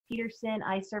Peterson.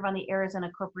 I serve on the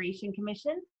Arizona Corporation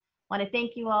Commission. I want to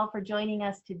thank you all for joining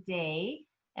us today.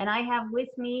 And I have with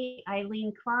me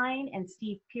Eileen Klein and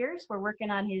Steve Pierce. We're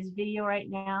working on his video right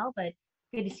now, but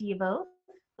good to see you both.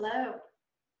 Hello.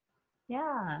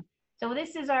 Yeah. So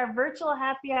this is our virtual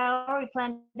happy hour. We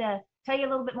plan to tell you a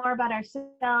little bit more about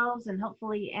ourselves and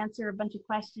hopefully answer a bunch of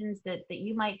questions that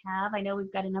you might have. I know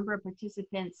we've got a number of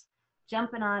participants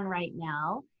jumping on right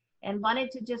now, and wanted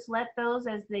to just let those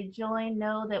as they join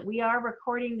know that we are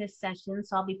recording this session.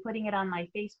 So I'll be putting it on my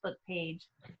Facebook page,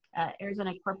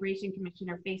 Arizona Corporation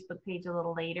Commissioner Facebook page a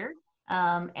little later.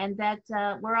 And that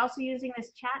we're also using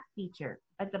this chat feature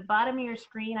at the bottom of your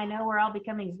screen. I know we're all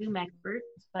becoming Zoom experts,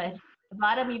 but at the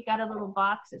bottom you've got a little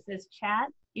box that says chat.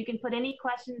 You can put any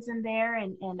questions in there,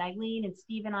 and Eileen and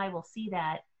Steve and I will see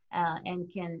that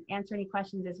and can answer any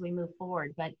questions as we move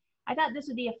forward. But I thought this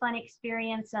would be a fun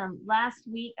experience. Last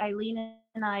week, Eileen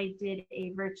and I did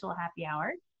a virtual happy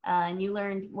hour, and you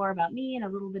learned more about me and a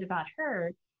little bit about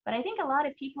her. But I think a lot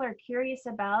of people are curious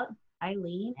about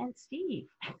Eileen and Steve.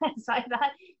 So I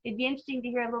thought it'd be interesting to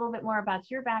hear a little bit more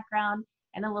about your background,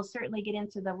 and then we'll certainly get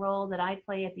into the role that I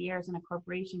play at the Arizona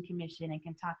Corporation Commission and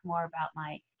can talk more about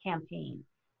my campaign.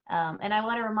 And I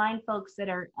want to remind folks that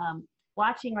are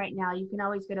watching right now, you can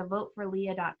always go to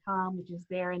voteforleah.com, which is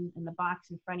there in the box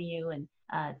in front of you, and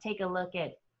take a look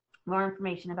at more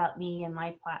information about me and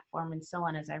my platform and so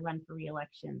on as I run for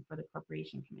re-election for the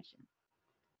Corporation Commission.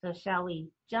 So shall we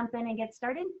jump in and get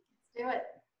started? Let's do it.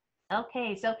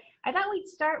 Okay, so I thought we'd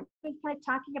start with kind of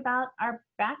talking about our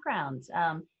backgrounds.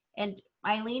 And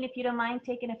Eileen, if you don't mind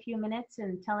taking a few minutes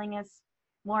and telling us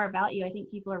more about you, I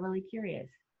think people are really curious.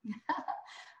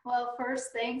 Well,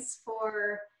 first, thanks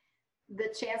for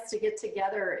the chance to get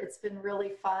together. It's been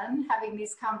really fun having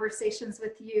these conversations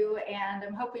with you, and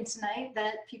I'm hoping tonight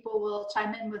that people will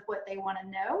chime in with what they want to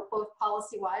know, both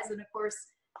policy-wise and, of course,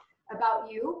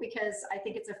 about you, because I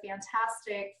think it's a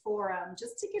fantastic forum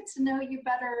just to get to know you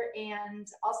better and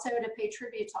also to pay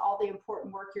tribute to all the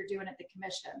important work you're doing at the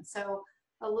Commission. So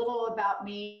a little about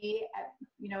me,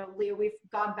 you know, Leah, we've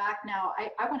gone back now,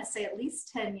 I want to say at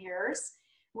least 10 years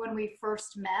when we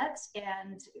first met,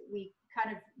 and we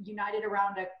kind of united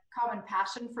around a common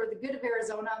passion for the good of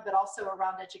Arizona, but also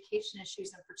around education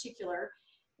issues in particular.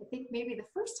 I think maybe the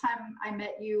first time I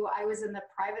met you, I was in the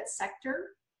private sector.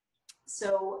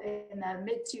 So in the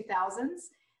mid 2000s,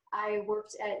 I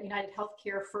worked at United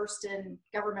Healthcare, first in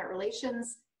government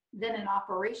relations, then in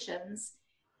operations.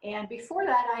 And before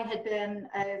that, I had been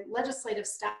a legislative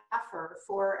staffer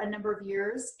for a number of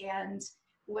years and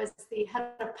was the head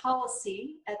of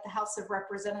policy at the House of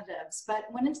Representatives, but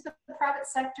went into the private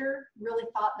sector, really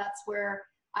thought that's where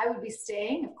I would be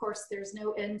staying. Of course, there's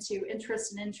no end to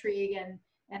interest and intrigue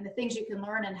and the things you can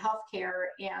learn in healthcare,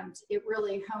 and it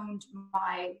really honed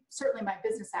certainly my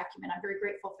business acumen. I'm very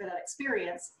grateful for that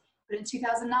experience. But in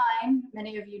 2009,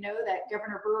 many of you know that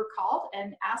Governor Brewer called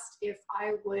and asked if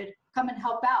I would come and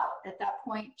help out. At that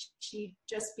point, she'd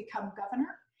just become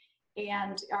governor.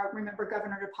 And remember,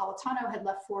 Governor Napolitano had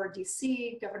left for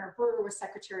DC. Governor Brewer was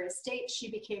Secretary of State. She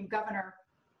became governor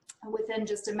within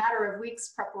just a matter of weeks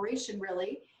preparation,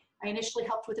 really. I initially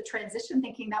helped with the transition,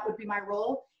 thinking that would be my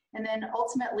role. And then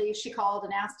ultimately she called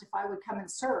and asked if I would come and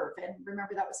serve. And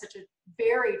remember, that was such a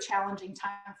very challenging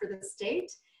time for the state.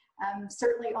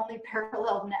 Certainly only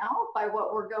paralleled now by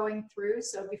what we're going through.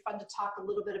 So it'd be fun to talk a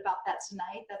little bit about that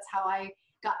tonight. That's how I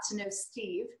got to know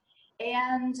Steve.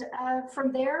 And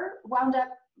from there, wound up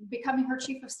becoming her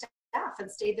chief of staff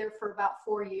and stayed there for about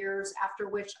 4 years, after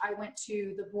which I went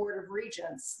to the Board of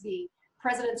Regents. The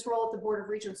president's role at the Board of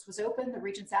Regents was open. The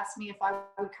regents asked me if I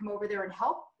would come over there and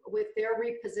help with their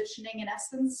repositioning. In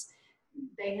essence,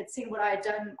 they had seen what I had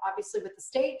done, obviously, with the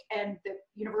state, and the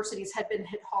universities had been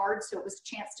hit hard, so it was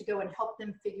a chance to go and help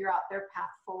them figure out their path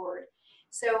forward.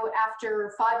 So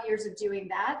after 5 years of doing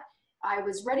that, I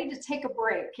was ready to take a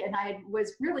break, and I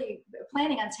was really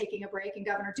planning on taking a break, and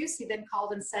Governor Ducey then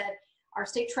called and said, our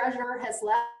state treasurer has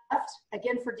left,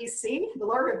 again for DC, the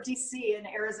lure of DC and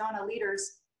Arizona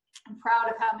leaders. I'm proud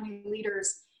of how many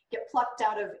leaders get plucked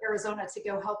out of Arizona to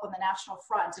go help on the national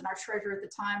front. And our treasurer at the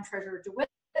time, Treasurer DeWitt,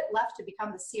 left to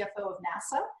become the CFO of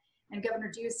NASA. And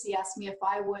Governor Ducey asked me if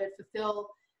I would fulfill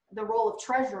the role of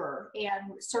treasurer,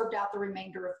 and served out the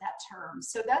remainder of that term.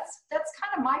 So that's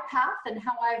kind of my path and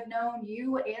how I've known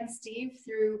you and Steve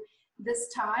through this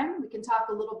time. We can talk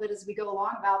a little bit as we go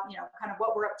along about, you know, kind of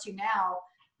what we're up to now,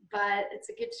 but it's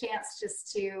a good chance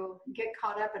just to get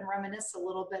caught up and reminisce a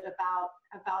little bit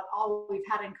about all we've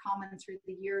had in common through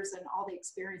the years and all the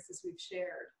experiences we've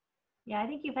shared. Yeah, I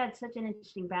think you've had such an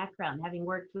interesting background, having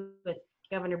worked with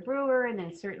Governor Brewer, and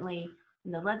then certainly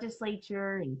in the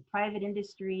legislature and private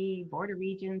industry, board of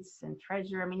regents and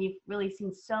treasurer. I mean, you've really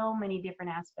seen so many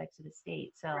different aspects of the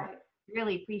state. So Right.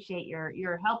 really appreciate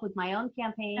your help with my own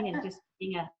campaign and just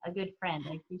being a good friend.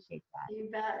 I appreciate that. You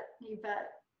bet. You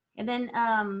bet. And then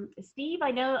Steve,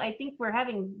 I think we're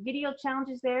having video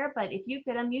challenges there, but if you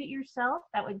could unmute yourself,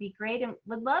 that would be great. And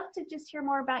would love to just hear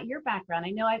more about your background.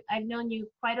 I know I've known you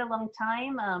quite a long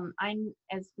time. I'm,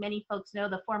 as many folks know,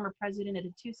 the former president of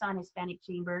the Tucson Hispanic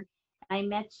Chamber. I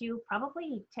met you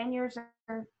probably 10 years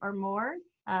or more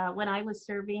when I was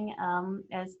serving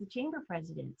as the chamber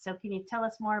president. So can you tell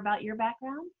us more about your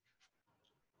background?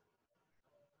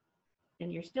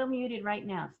 And you're still muted right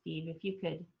now, Steve. If you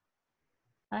could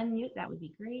unmute, that would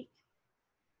be great.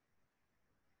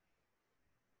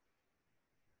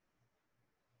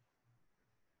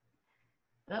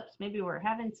 Oops, maybe we're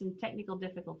having some technical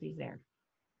difficulties there.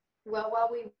 Well, while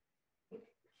we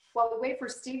wait for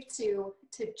Steve to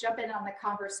jump in on the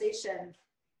conversation,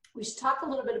 we should talk a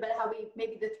little bit about how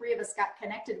maybe the three of us got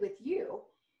connected with you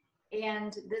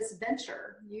and this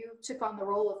venture. You took on the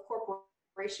role of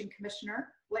corporation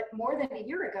commissioner, more than a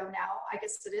year ago now, I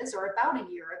guess it is, or about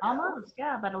a year ago. Almost,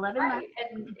 yeah, about 11 months.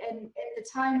 And at the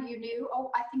time you knew,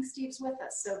 oh, I think Steve's with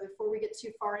us. So before we get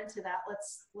too far into that,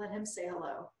 let's let him say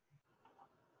hello.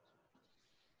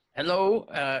 Hello,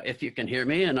 if you can hear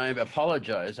me, and I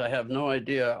apologize. I have no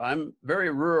idea. I'm very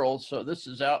rural, so this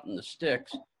is out in the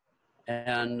sticks.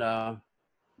 And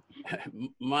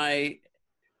my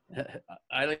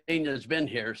Eileen has been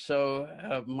here, so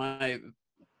my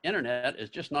internet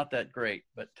is just not that great.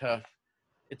 But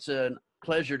it's a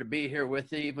pleasure to be here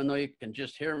with you, even though you can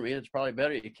just hear me. It's probably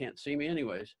better you can't see me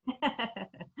anyways.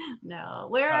 No,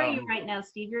 where are you right now,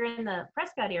 Steve? You're in the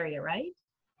Prescott area, right?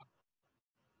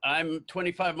 I'm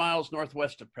 25 miles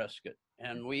northwest of Prescott,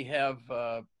 and we have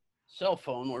a cell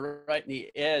phone. We're right in the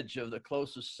edge of the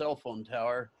closest cell phone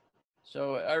tower.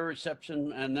 So our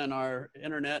reception and then our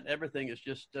internet, everything is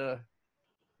just,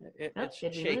 it's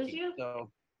shaky. Lose you?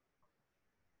 So,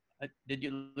 did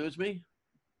you lose me?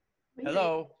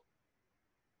 Hello?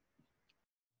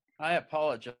 I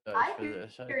apologize for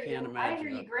this. I can't imagine. I hear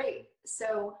you great.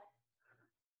 So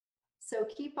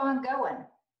keep on going.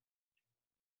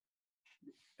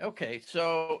 Okay,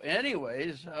 so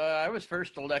anyways, I was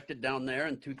first elected down there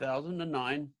in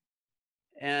 2009,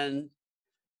 and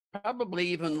probably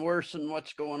even worse than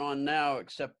what's going on now,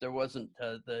 except there wasn't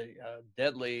the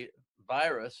deadly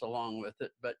virus along with it.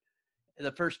 But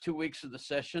the first 2 weeks of the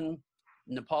session,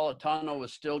 Napolitano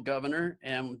was still governor,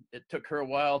 and it took her a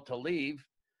while to leave.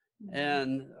 Mm-hmm.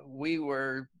 And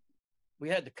we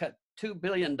had to cut $2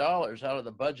 billion out of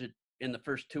the budget in the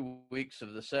first 2 weeks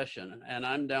of the session. And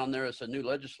I'm down there as a new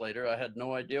legislator. I had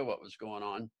no idea what was going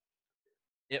on.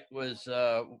 It was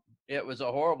a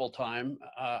horrible time.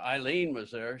 Eileen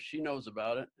was there. She knows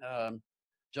about it.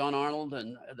 John Arnold,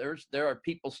 and there are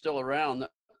people still around that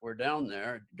were down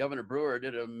there. Governor Brewer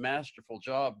did a masterful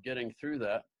job getting through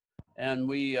that. And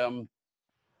we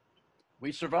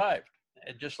survived,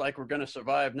 just like we're going to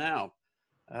survive now.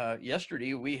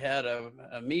 Yesterday, we had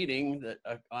a meeting that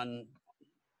on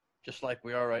just like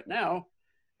we are right now.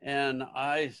 And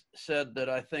I said that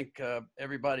I think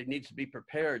everybody needs to be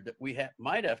prepared that we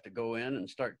might have to go in and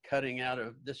start cutting out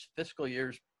of this fiscal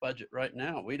year's budget right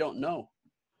now. We don't know.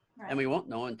 Right. And we won't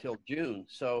know until June.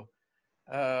 So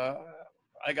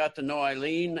I got to know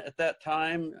Eileen at that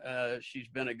time. She's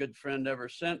been a good friend ever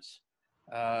since.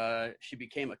 She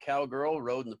became a cowgirl,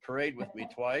 rode in the parade with me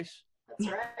twice.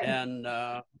 That's right. And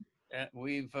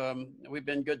we've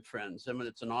been good friends. I mean,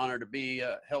 it's an honor to be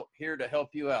here to help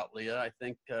you out, Leah. I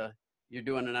think you're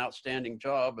doing an outstanding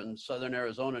job, and Southern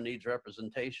Arizona needs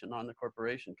representation on the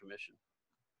Corporation Commission.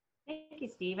 Thank you,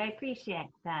 Steve. I appreciate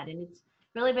that. And it's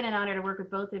really been an honor to work with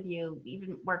both of you,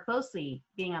 even more closely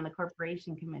being on the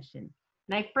Corporation Commission.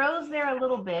 And I froze there a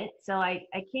little bit, so I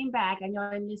came back. I know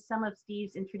I missed some of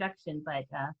Steve's introduction, but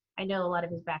I know a lot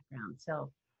of his background,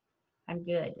 so I'm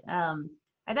good.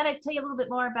 I thought I'd tell you a little bit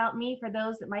more about me for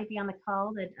those that might be on the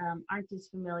call that aren't as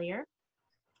familiar.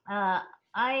 I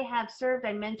have served,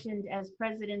 I mentioned, as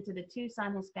president of the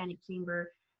Tucson Hispanic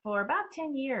Chamber for about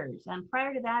 10 years.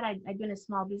 Prior to that, I'd been a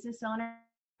small business owner,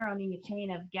 owning a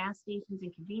chain of gas stations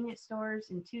and convenience stores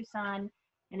in Tucson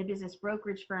and a business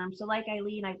brokerage firm. So like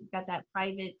Eileen, I've got that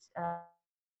private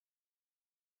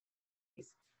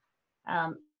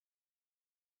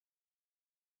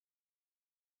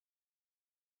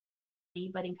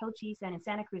but in Cochise and in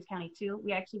Santa Cruz County too.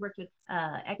 We actually worked with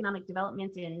economic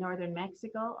development in northern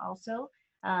Mexico also.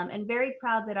 And very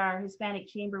proud that our Hispanic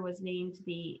Chamber was named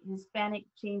the Hispanic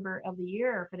Chamber of the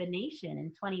Year for the nation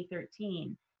in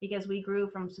 2013. because we grew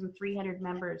from some 300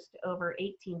 members to over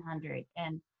 1,800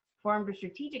 and formed a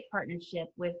strategic partnership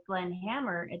with Glenn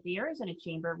Hammer at the Arizona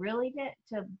Chamber, really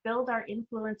to build our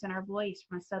influence and our voice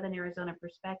from a Southern Arizona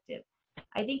perspective.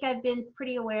 I think I've been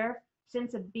pretty aware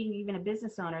since being even a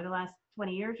business owner the last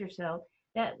 20 years or so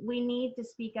that we need to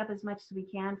speak up as much as we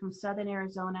can from Southern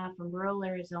Arizona, from rural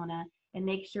Arizona, and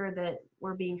make sure that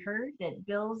we're being heard, that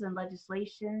bills and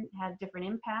legislation have different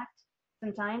impact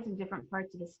sometimes in different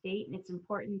parts of the state. And it's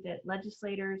important that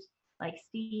legislators like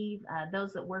Steve,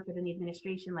 those that work within the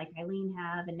administration like Eileen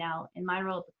have, and now in my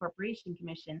role at the Corporation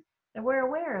Commission, that we're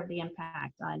aware of the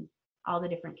impact on all the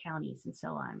different counties and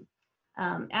so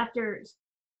on. After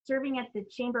serving at the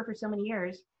chamber for so many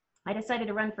years, I decided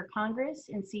to run for Congress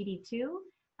in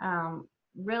CD2.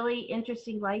 Really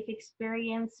interesting life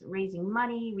experience, raising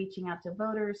money, reaching out to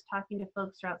voters, talking to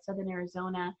folks throughout Southern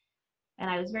Arizona. And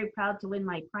I was very proud to win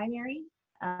my primary,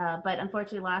 but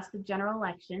unfortunately lost the general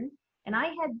election. And I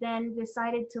had then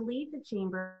decided to leave the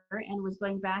chamber and was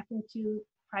going back into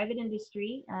private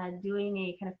industry, doing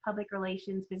a kind of public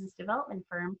relations business development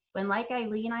firm, when, like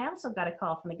Eileen, I also got a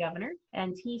call from the governor,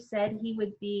 and he said he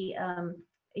would be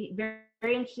very,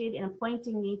 very interested in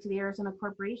appointing me to the Arizona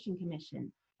Corporation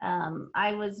Commission.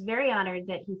 I was very honored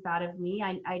that he thought of me.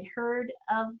 I'd heard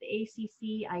of the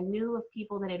ACC. I knew of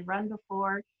people that had run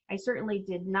before. I certainly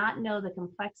did not know the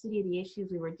complexity of the issues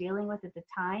we were dealing with at the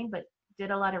time, but did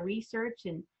a lot of research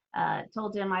and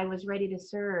told him I was ready to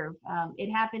serve. It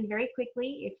happened very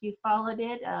quickly. If you followed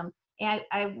it, and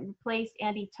I replaced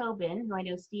Andy Tobin, who I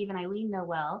know Steve and Eileen know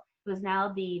well, who is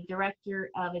now the Director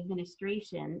of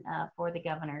Administration for the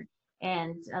governor.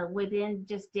 And within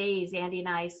just days, Andy and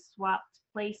I swapped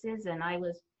places, and I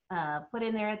was put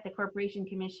in there at the Corporation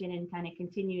Commission and kind of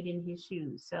continued in his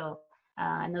shoes. So,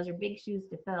 and those are big shoes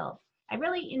to fill. I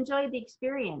really enjoyed the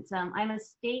experience. I'm a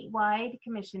statewide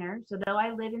commissioner, so though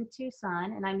I live in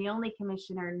Tucson and I'm the only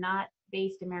commissioner not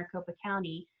based in Maricopa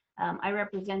County, I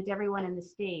represent everyone in the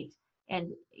state.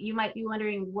 And you might be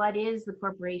wondering, what is the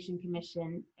Corporation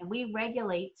Commission? And we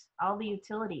regulate all the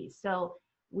utilities. So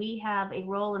we have a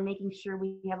role in making sure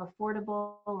we have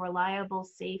affordable, reliable,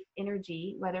 safe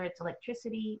energy, whether it's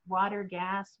electricity, water,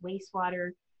 gas,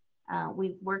 wastewater.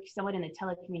 We work somewhat in the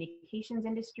telecommunications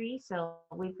industry, so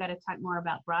we've got to talk more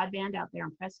about broadband out there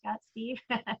in Prescott, Steve,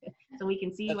 so we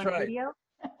can see you on the video.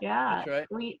 Yeah,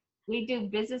 that's right. We do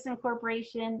business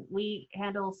incorporation, we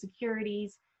handle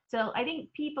securities. So I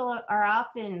think people are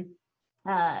often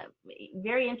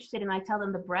very interested, and I tell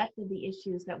them the breadth of the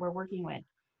issues that we're working with.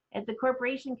 At the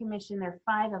Corporation Commission, there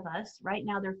are 5 of us. Right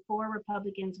now, there are 4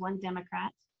 Republicans, 1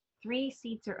 Democrat. 3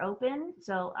 seats are open,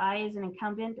 so I, as an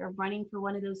incumbent, are running for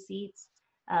one of those seats.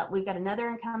 We've got another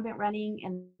incumbent running,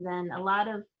 and then a lot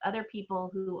of other people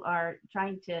who are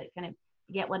trying to kind of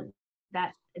get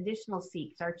that additional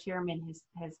seat. Our chairman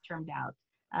has termed out.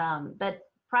 But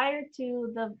prior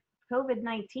to the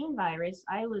COVID-19 virus,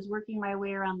 I was working my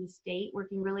way around the state,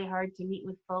 working really hard to meet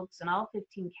with folks in all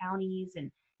 15 counties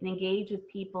and engage with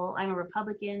people. I'm a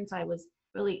Republican, so I was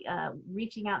really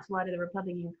reaching out to a lot of the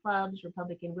Republican clubs,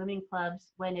 Republican women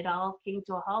clubs, when it all came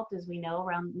to a halt, as we know,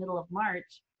 around the middle of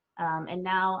March. And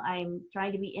now I'm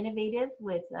trying to be innovative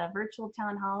with virtual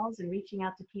town halls and reaching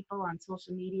out to people on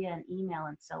social media and email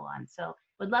and so on. So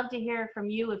would love to hear from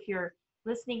you. If you're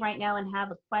listening right now and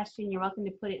have a question, you're welcome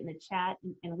to put it in the chat,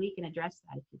 and we can address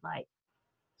that if you'd like.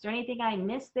 Is there anything I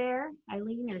missed there,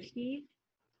 Eileen or Steve?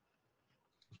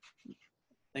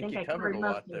 I think you covered a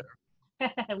lot there.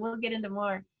 We'll get into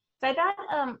more. So I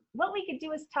thought what we could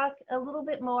do is talk a little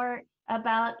bit more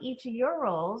about each of your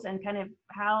roles and kind of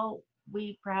how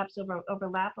we perhaps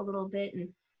overlap a little bit.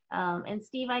 And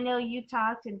Steve, I know you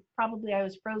talked, and probably I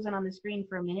was frozen on the screen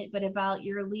for a minute, but about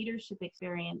your leadership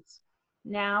experience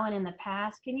now and in the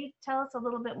past. Can you tell us a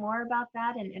little bit more about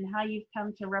that and how you've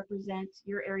come to represent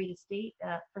your area of the state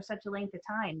for such a length of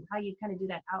time, how you kind of do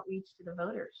that outreach to the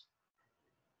voters?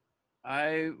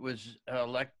 I was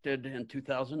elected in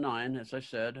 2009, as I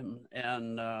said,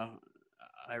 and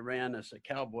I ran as a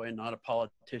cowboy, not a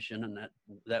politician, and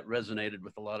that resonated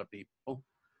with a lot of people.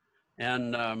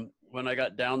 And when I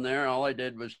got down there, all I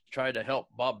did was try to help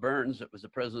Bob Burns, that was the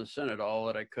president of the Senate, all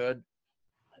that I could,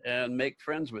 and make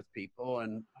friends with people.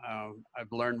 And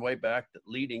I've learned way back that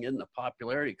leading in the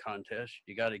popularity contest,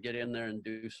 you got to get in there and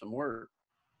do some work.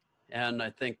 And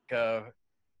I think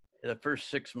the first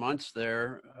 6 months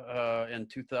there in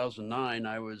 2009,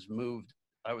 I was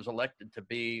elected to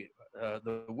be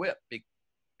the whip,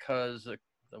 because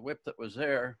the whip that was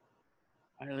there,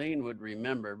 Eileen would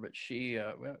remember, but she,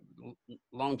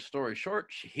 long story short,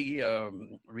 she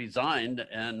resigned,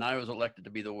 and I was elected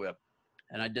to be the whip.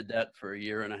 And I did that for 1.5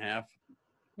 years.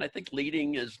 I think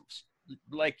leading is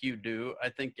like you do. I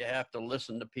think you have to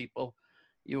listen to people.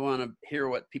 You want to hear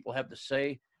what people have to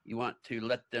say. You want to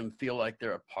let them feel like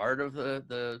they're a part of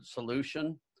the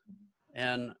solution.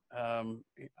 And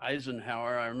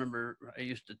Eisenhower, I remember I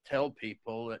used to tell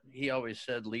people that he always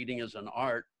said leading is an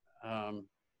art,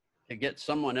 to get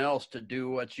someone else to do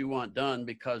what you want done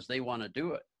because they want to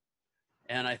do it.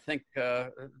 And I think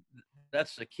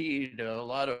that's the key to a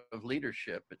lot of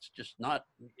leadership. It's just not,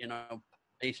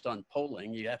 based on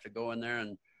polling. You have to go in there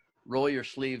and roll your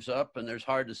sleeves up, and there's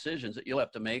hard decisions that you'll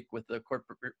have to make with the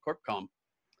corpcom.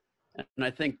 And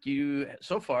I think you,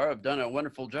 so far, have done a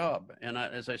wonderful job. And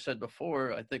as I said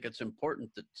before, I think it's important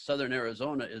that Southern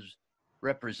Arizona is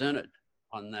represented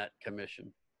on that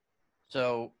commission.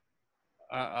 So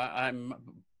I'm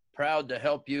proud to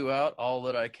help you out all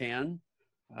that I can.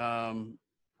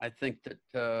 I think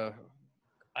that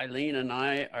Eileen and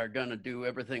I are going to do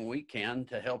everything we can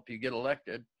to help you get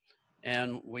elected.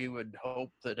 And we would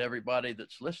hope that everybody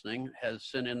that's listening has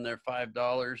sent in their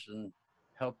 $5 and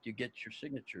helped you get your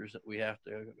signatures that we have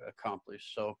to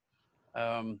accomplish. So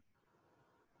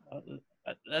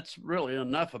that's really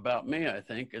enough about me, I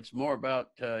think. It's more about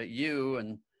you.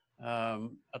 And I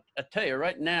tell you,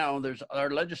 right now,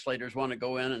 our legislators want to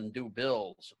go in and do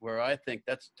bills, where I think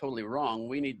that's totally wrong.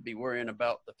 We need to be worrying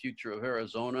about the future of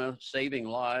Arizona, saving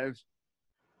lives,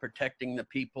 protecting the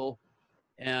people,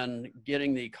 and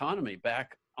getting the economy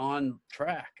back on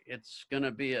track. It's going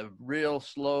to be a real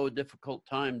slow, difficult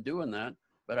time doing that,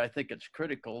 but I think it's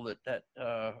critical that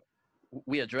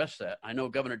we address that. I know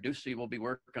Governor Ducey will be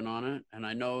working on it, and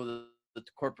I know that the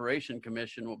Corporation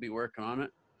Commission will be working on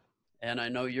it, and I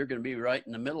know you're going to be right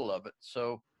in the middle of it.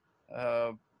 So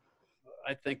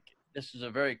I think this is a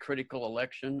very critical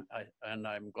election, and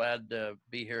I'm glad to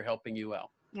be here helping you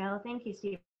out. Well, thank you,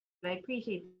 Steve. I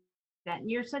appreciate that.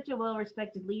 And you're such a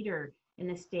well-respected leader in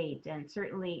the state and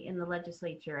certainly in the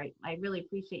legislature. I really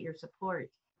appreciate your support.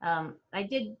 I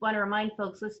did want to remind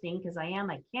folks listening, because I am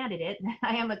a candidate,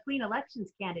 I am a clean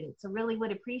elections candidate, so really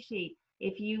would appreciate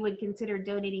if you would consider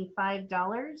donating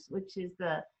 $5, which is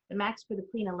the max for the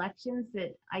clean elections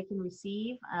that I can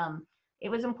receive. It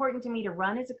was important to me to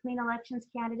run as a clean elections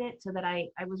candidate so that I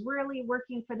was really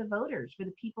working for the voters, for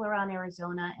the people around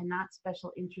Arizona, and not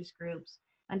special interest groups.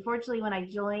 Unfortunately, when I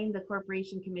joined the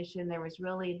Corporation Commission, there was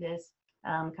really this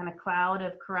kind of cloud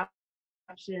of corruption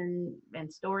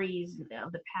and stories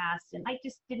of the past, and I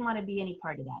just didn't want to be any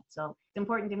part of that. So it's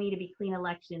important to me to be clean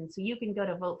elections. So you can go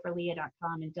to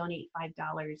voteforleah.com and donate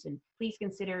 $5, and please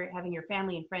consider having your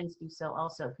family and friends do so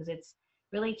also, because it's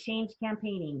really changed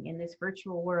campaigning in this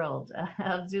virtual world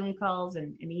of Zoom calls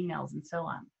and emails and so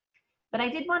on. But I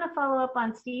did want to follow up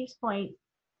on Steve's point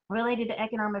related to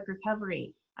economic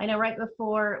recovery. I know right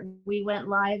before we went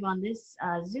live on this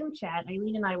Zoom chat,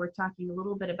 Eileen and I were talking a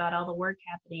little bit about all the work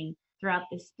happening throughout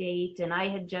the state, and I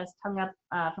had just hung up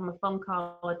from a phone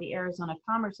call with the Arizona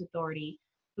Commerce Authority,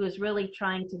 who is really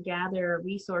trying to gather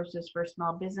resources for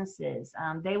small businesses.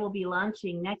 They will be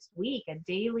launching next week a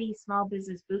daily small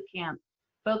business boot camp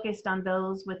focused on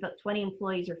those with 20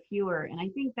 employees or fewer, and I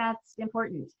think that's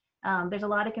important. There's a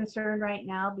lot of concern right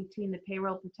now between the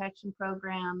payroll protection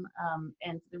program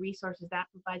and the resources that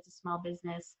provides a small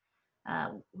business.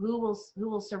 Who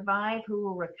will survive, who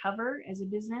will recover as a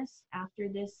business after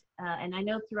this. And I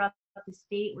know throughout the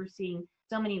state, we're seeing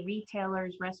so many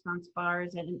retailers, restaurants,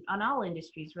 bars, and on all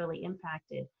industries really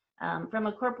impacted. From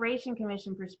a Corporation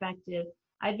Commission perspective,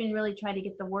 I've been really trying to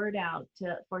get the word out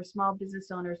for small business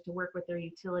owners to work with their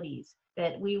utilities,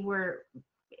 that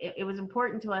it was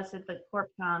important to us at the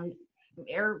CorpCom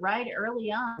right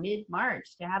early on,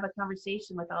 mid-March, to have a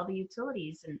conversation with all the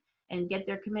utilities and get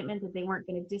their commitment that they weren't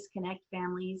going to disconnect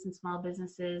families and small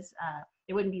businesses.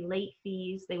 There wouldn't be late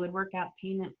fees. They would work out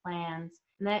payment plans.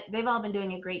 And that they've all been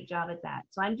doing a great job at that.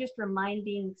 So I'm just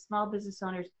reminding small business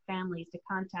owners, families, to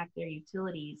contact their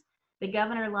utilities. The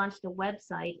governor launched a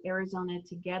website,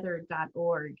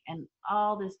 arizonatogether.org, and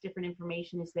all this different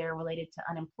information is there related to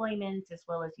unemployment as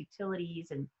well as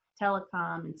utilities and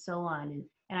telecom and so on.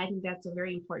 And I think that's a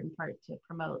very important part to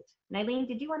promote. And Eileen,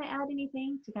 did you want to add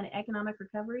anything to kind of economic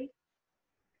recovery?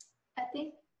 I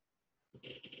think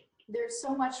there's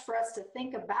so much for us to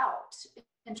think about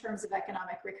in terms of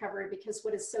economic recovery, because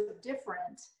what is so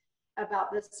different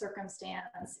about this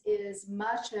circumstance is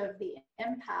much of the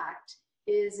impact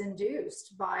is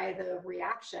induced by the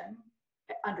reaction,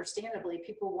 understandably,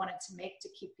 people wanted to make to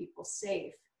keep people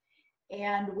safe.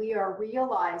 And we are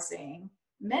realizing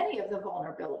many of the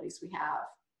vulnerabilities we have,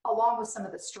 along with some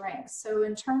of the strengths. So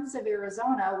in terms of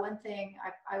Arizona, one thing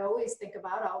I always think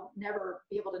about, I'll never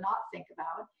be able to not think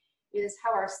about, is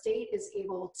how our state is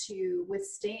able to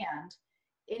withstand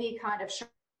any kind of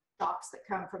shocks that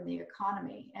come from the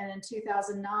economy. And in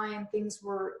 2009, things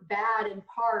were bad in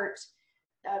part,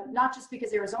 not just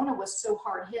because Arizona was so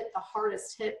hard hit, the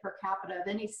hardest hit per capita of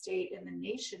any state in the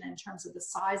nation in terms of the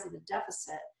size of the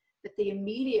deficit, but the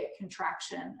immediate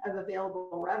contraction of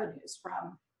available revenues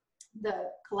from the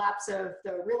collapse of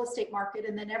the real estate market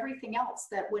and then everything else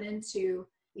that went into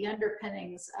the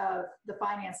underpinnings of the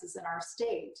finances in our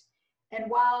state. And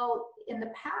while in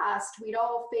the past we'd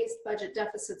all faced budget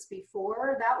deficits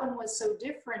before, that one was so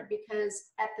different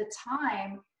because at the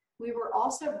time we were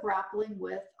also grappling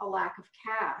with a lack of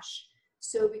cash.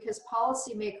 So because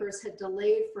policymakers had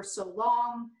delayed for so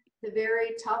long the very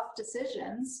tough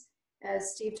decisions,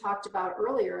 as Steve talked about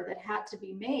earlier, that had to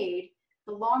be made,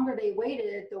 the longer they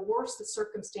waited, the worse the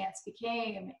circumstance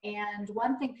became. And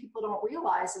one thing people don't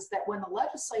realize is that when the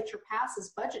legislature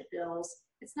passes budget bills,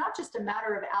 it's not just a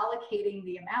matter of allocating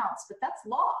the amounts, but that's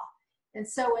law. And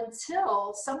so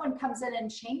until someone comes in and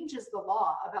changes the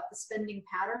law about the spending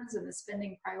patterns and the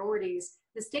spending priorities,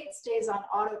 the state stays on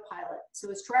autopilot. So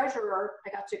as treasurer,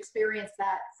 I got to experience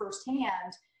that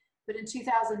firsthand. But in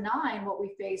 2009, what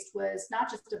we faced was not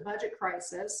just a budget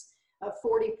crisis of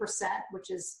 40%, which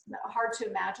is hard to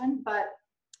imagine, but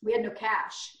we had no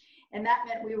cash. And that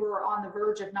meant we were on the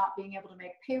verge of not being able to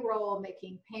make payroll,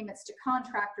 making payments to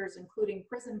contractors, including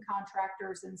prison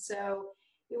contractors. And so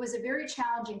it was a very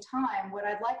challenging time. What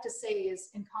I'd like to say is,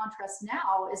 in contrast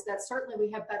now, is that certainly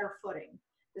we have better footing.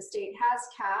 The state has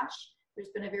cash.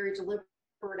 There's been a very deliberate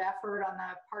effort on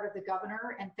the part of the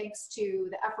governor, and thanks to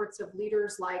the efforts of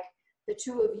leaders like the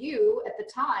two of you at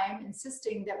the time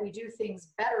insisting that we do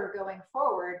things better going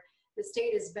forward, the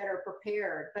state is better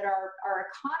prepared. But our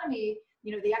economy,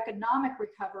 you know, the economic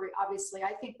recovery, obviously,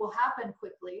 I think will happen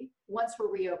quickly once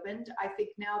we're reopened. I think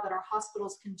now that our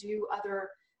hospitals can do other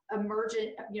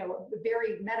emergent, you know,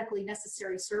 very medically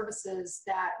necessary services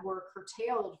that were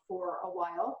curtailed for a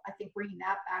while, I think bringing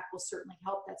that back will certainly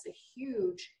help. That's a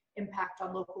huge impact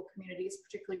on local communities,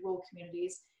 particularly rural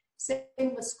communities.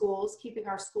 Same with schools. Keeping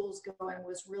our schools going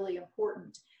was really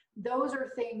important. Those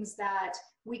are things that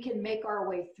we can make our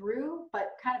way through,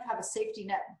 but kind of have a safety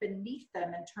net beneath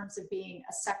them in terms of being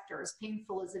a sector, as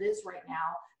painful as it is right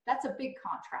now. That's a big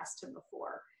contrast to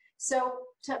before. So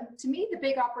to me, the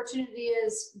big opportunity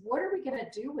is, what are we going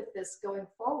to do with this going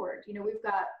forward? You know, we've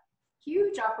got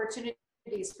huge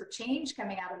opportunities for change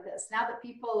coming out of this. Now that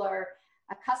people are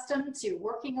accustomed to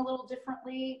working a little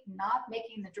differently, not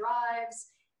making the drives,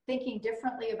 thinking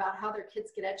differently about how their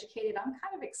kids get educated, I'm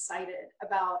kind of excited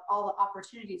about all the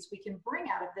opportunities we can bring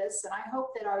out of this. And I hope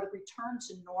that our return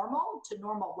to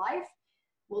normal life,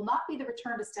 will not be the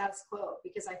return to status quo,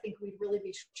 because I think we'd really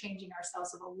be changing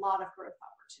ourselves of a lot of growth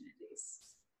opportunities.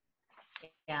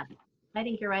 Yeah, I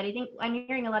think you're right. I think I'm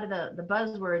hearing a lot of the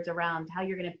buzzwords around how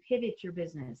you're going to pivot your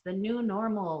business, the new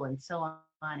normal, and so on.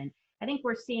 And I think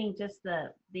we're seeing just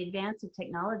the advance of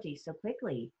technology so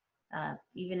quickly,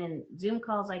 even in Zoom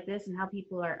calls like this, and how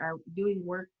people are doing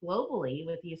work globally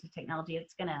with the use of technology.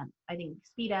 It's going to, I think,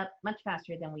 speed up much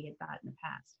faster than we had thought in the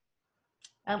past.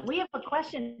 We have a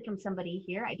question from somebody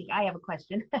here. I think I have a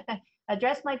question.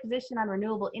 Address my position on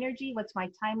renewable energy. What's my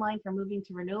timeline for moving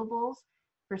to renewables,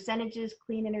 percentages,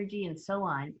 clean energy, and so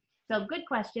on? So good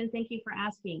question. Thank you for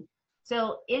asking.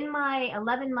 So in my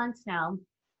 11 months now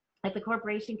at the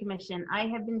Corporation Commission, I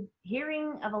have been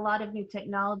hearing of a lot of new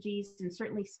technologies and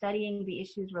certainly studying the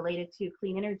issues related to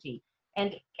clean energy.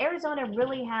 And Arizona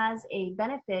really has a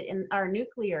benefit in our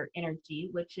nuclear energy,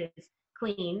 which is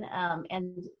clean,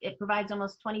 and it provides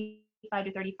almost 25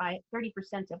 to 30%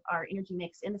 of our energy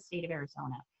mix in the state of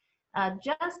Arizona.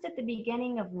 Just at the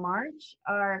beginning of March,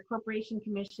 our Corporation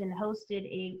Commission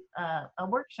hosted a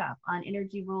workshop on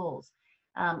energy rules.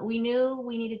 We knew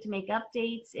we needed to make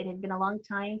updates. It had been a long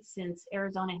time since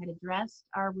Arizona had addressed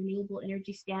our renewable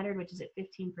energy standard, which is at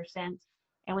 15%,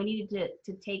 and we needed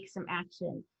to take some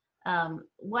action.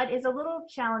 What is a little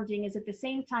challenging is at the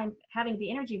same time having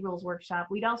the energy rules workshop,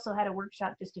 we'd also had a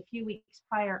workshop just a few weeks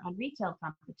prior on retail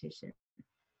competition.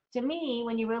 To me,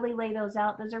 when you really lay those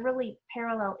out, those are really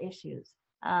parallel issues.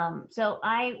 So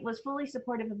I was fully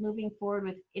supportive of moving forward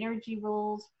with energy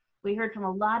rules. We heard from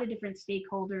a lot of different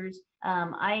stakeholders.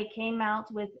 I came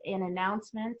out with an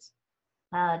announcement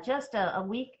just a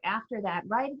week after that,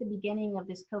 right at the beginning of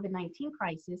this COVID-19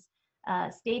 crisis,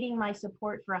 stating my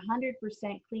support for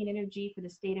 100% clean energy for the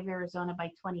state of Arizona by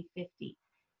 2050.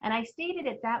 And I stated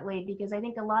it that way because I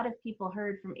think a lot of people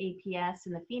heard from APS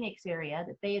in the Phoenix area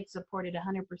that they had supported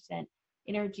 100%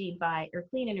 energy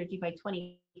clean energy by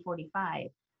 2045.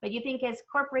 But you think as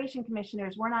corporation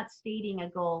commissioners, we're not stating a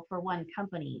goal for one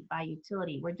company by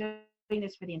utility. We're doing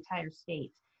this for the entire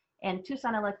state. And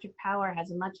Tucson Electric Power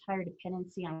has a much higher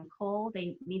dependency on coal.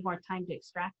 They need more time to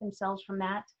extract themselves from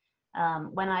that.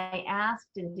 When I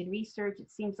asked and did research,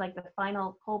 it seems like the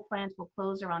final coal plants will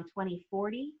close around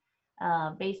 2040,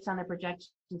 based on the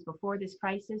projections before this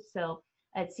crisis. So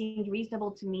it seemed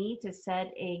reasonable to me to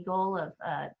set a goal of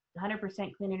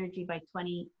 100% clean energy by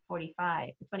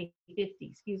 2050,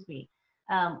 excuse me.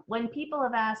 When people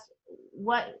have asked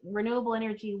what renewable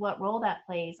energy, what role that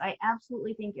plays, I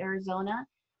absolutely think Arizona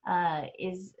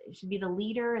should be the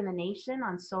leader in the nation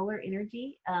on solar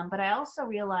energy. But I also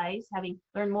realize, having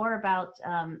learned more about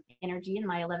energy in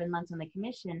my 11 months on the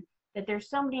commission, that there's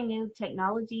so many new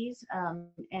technologies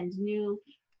and new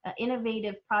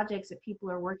innovative projects that people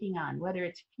are working on, whether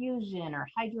it's fusion or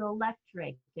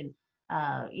hydroelectric and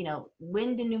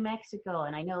wind in New Mexico.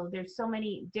 And I know there's so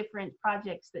many different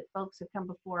projects that folks have come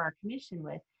before our commission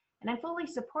with. And I'm fully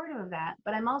supportive of that,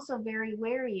 but I'm also very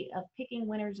wary of picking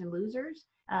winners and losers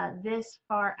this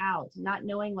far out, not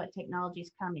knowing what technology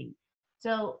is coming.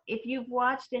 So if you've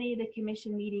watched any of the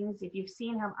commission meetings, if you've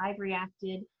seen how I've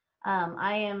reacted,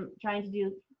 I am trying to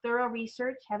do thorough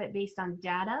research, have it based on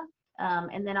data,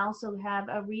 and then also have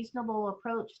a reasonable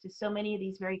approach to so many of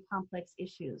these very complex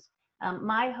issues.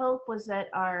 My hope was that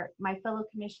my fellow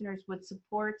commissioners would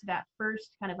support that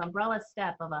first kind of umbrella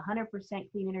step of 100%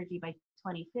 clean energy by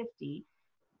 2050,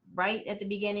 right at the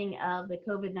beginning of the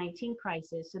COVID-19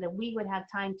 crisis, so that we would have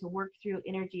time to work through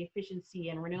energy efficiency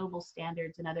and renewable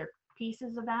standards and other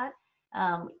pieces of that.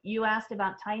 You asked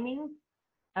about timing.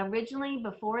 Originally,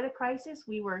 before the crisis,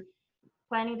 we were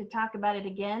planning to talk about it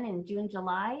again in June,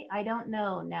 July. I don't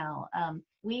know now.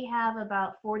 We have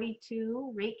about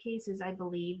 42 rate cases, I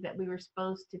believe, that we were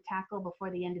supposed to tackle before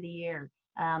the end of the year.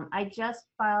 I just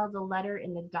filed a letter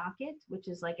in the docket, which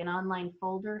is like an online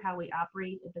folder, how we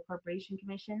operate at the Corporation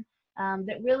Commission,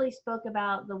 that really spoke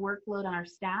about the workload on our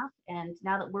staff. And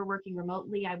now that we're working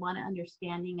remotely, I want an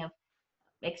understanding of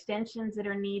extensions that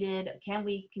are needed. Can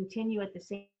we continue at the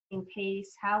same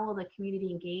pace? How will the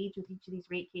community engage with each of these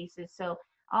rate cases? So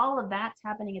all of that's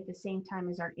happening at the same time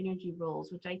as our energy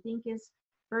rules, which I think is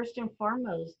first and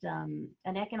foremost an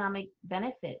economic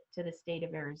benefit to the state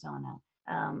of Arizona.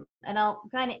 And I'll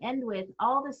kind of end with,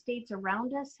 all the states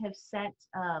around us have set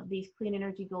these clean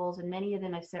energy goals, and many of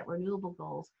them have set renewable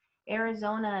goals.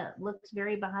 Arizona looks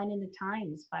very behind in the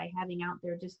times by having out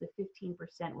there just the 15%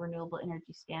 renewable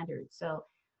energy standard. So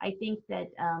I think that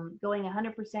going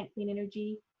 100% clean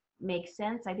energy makes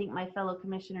sense. I think my fellow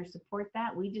commissioners support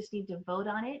that. We just need to vote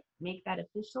on it, make that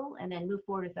official, and then move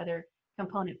forward with other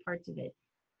component parts of it.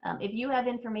 If you have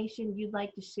information you'd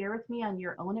like to share with me on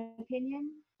your own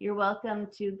opinion, you're welcome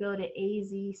to go to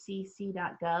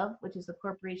azcc.gov, which is the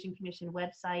Corporation Commission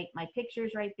website. My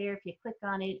picture's right there. If you click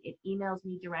on it, it emails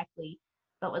me directly,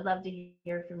 but would love to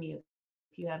hear from you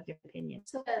if you have your opinion.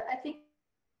 So I think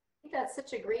that's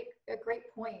such a great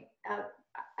point. I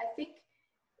think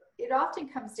it often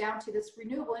comes down to this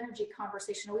renewable energy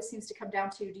conversation always seems to come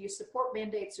down to, do you support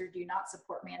mandates or do you not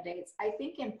support mandates? I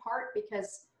think in part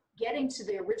because getting to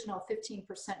the original 15%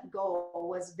 goal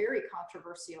was very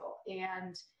controversial,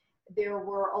 and there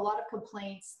were a lot of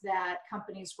complaints that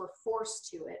companies were forced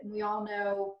to it. And we all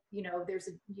know, there's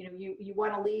you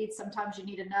want to lead, sometimes you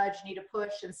need a nudge, you need a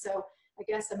push. And so I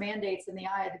guess a mandate's in the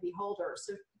eye of the beholder.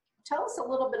 So tell us a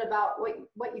little bit about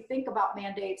what you think about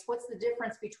mandates. What's the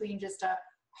difference between just a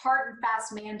hard and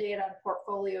fast mandate on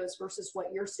portfolios versus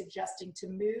what you're suggesting to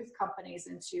move companies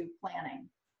into planning?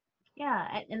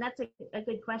 Yeah, and that's a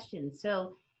good question.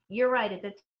 So you're right. At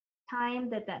the time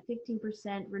that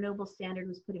 15% renewable standard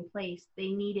was put in place, they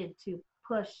needed to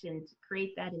push and to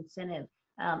create that incentive.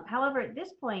 However, at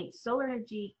this point, solar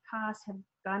energy costs have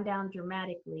gone down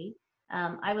dramatically.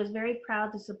 I was very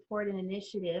proud to support an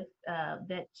initiative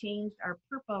that changed our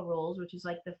PURPA rules, which is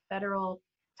like the federal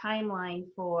timeline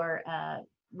for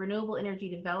renewable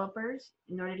energy developers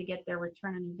in order to get their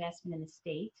return on investment in the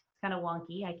state. It's kind of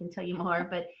wonky, I can tell you more,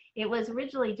 but it was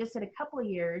originally just at a couple of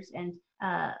years, and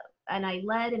I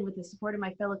led, and with the support of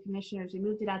my fellow commissioners, we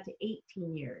moved it out to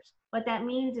 18 years. What that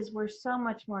means is we're so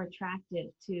much more attractive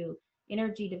to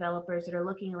energy developers that are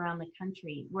looking around the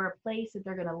country. We're a place that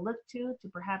they're going to look to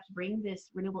perhaps bring this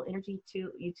renewable energy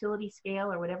to utility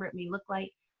scale or whatever it may look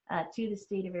like to the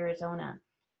state of Arizona.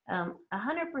 100%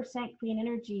 clean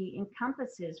energy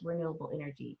encompasses renewable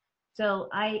energy. So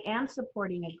I am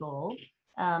supporting a goal.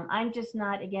 I'm just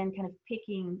not, again, kind of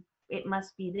picking, it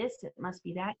must be this, it must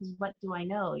be that, because what do I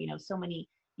know? So many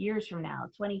years from now,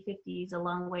 2050 is a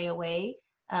long way away.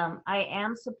 I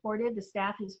am supportive. The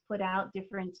staff has put out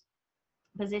different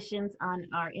positions on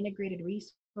our integrated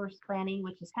resource planning,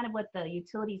 which is kind of what the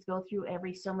utilities go through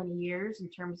every so many years in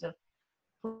terms of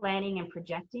planning and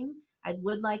projecting. I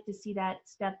would like to see that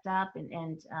stepped up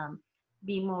and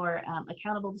be more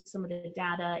accountable to some of the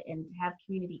data and have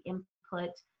community input.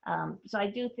 So I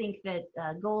do think that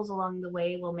goals along the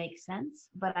way will make sense,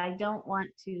 but I don't want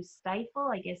to stifle,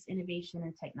 I guess, innovation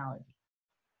and technology.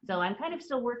 So I'm kind of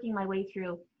still working my way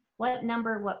through what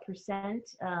number, what percent.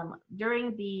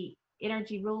 During the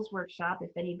Energy Rules Workshop,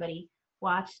 if anybody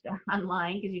watched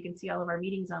online, because you can see all of our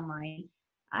meetings online,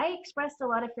 I expressed a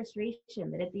lot of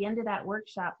frustration that at the end of that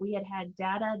workshop, we had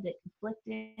data that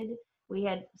conflicted. We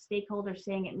had stakeholders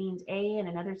saying it means A and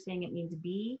another saying it means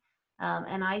B.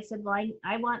 And I said, well,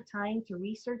 I want time to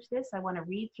research this. I want to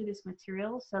read through this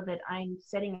material so that I'm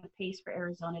setting a pace for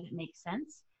Arizona that makes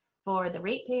sense for the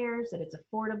ratepayers, that it's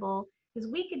affordable, because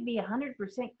we could be 100%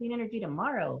 clean energy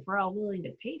tomorrow if we're all willing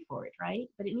to pay for it, right?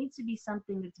 But it needs to be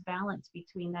something that's balanced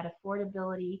between that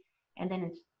affordability and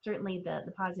then certainly the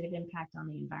positive impact on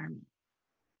the environment.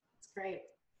 That's great.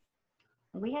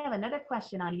 We have another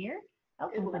question on here. Oh,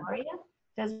 Good one. Gloria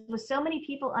says, with so many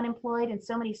people unemployed and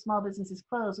so many small businesses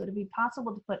closed, would it be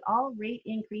possible to put all rate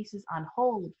increases on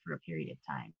hold for a period of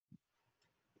time?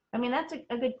 I mean, that's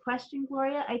a good question,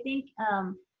 Gloria. I think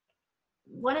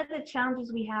one of the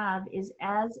challenges we have is,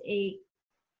 as a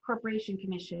corporation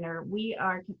commissioner, we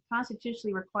are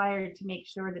constitutionally required to make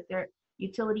sure that their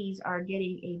utilities are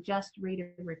getting a just rate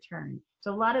of return.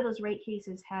 So a lot of those rate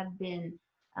cases have been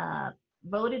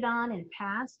voted on and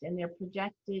passed, and they're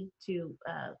projected to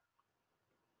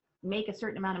make a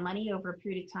certain amount of money over a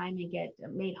period of time and get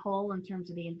made whole in terms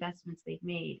of the investments they've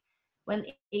made. When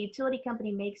a utility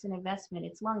company makes an investment,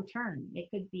 it's long term. It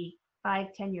could be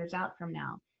 5-10 years out from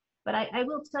now. But I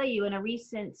will tell you, in a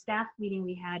recent staff meeting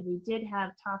we had, we did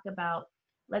have talk about,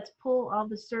 let's pull all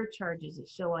the surcharges that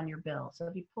show on your bill. So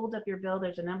if you pulled up your bill,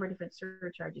 there's a number of different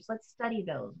surcharges. Let's study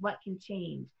those. What can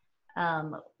change?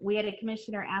 We had a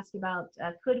commissioner ask about,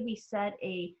 could we set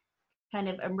a kind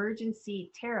of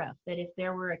emergency tariff that if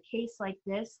there were a case like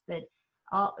this, that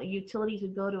all utilities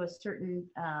would go to a certain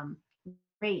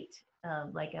rate,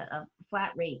 like a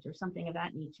flat rate or something of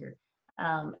that nature.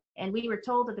 And we were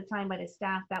told at the time by the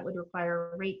staff that would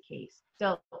require a rate case.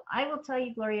 So I will tell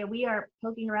you, Gloria, we are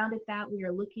poking around at that. We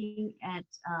are looking at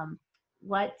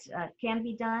what can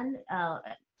be done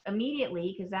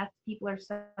immediately, because that's, people are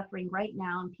suffering right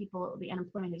now, and the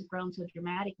unemployment has grown so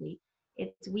dramatically.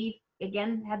 We've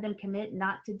again had them commit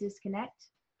not to disconnect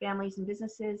families and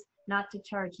businesses, not to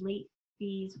charge late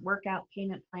fees, work out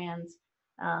payment plans.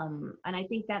 And I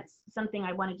think that's something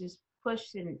I want to just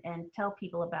push and tell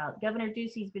people about. Governor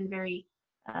Ducey's been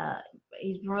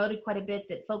he's promoted quite a bit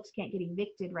that folks can't get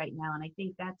evicted right now, and I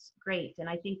think that's great. And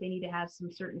I think they need to have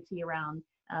some certainty around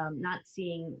not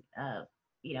seeing,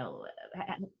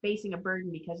 facing a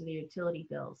burden because of their utility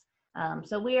bills.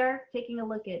 So we are taking a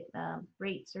look at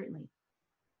rates, certainly.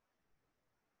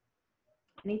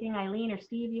 Anything, Eileen or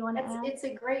Steve, you want to add? It's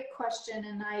a great question,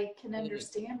 and I can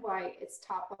understand why it's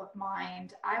top of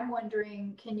mind. I'm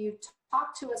wondering, can you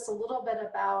talk to us a little bit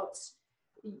about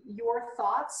your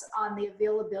thoughts on the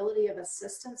availability of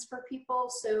assistance for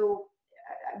people? So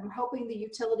I'm hoping the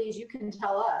utilities, you can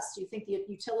tell us, do you think the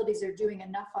utilities are doing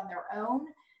enough on their own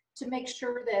to make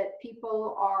sure that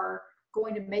people are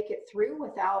going to make it through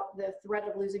without the threat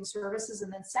of losing services?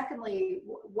 And then secondly,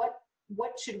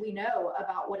 what should we know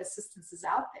about what assistance is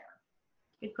out there?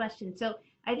 Good question. So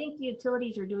I think the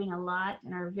utilities are doing a lot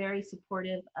and are very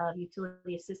supportive of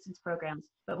utility assistance programs,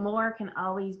 but more can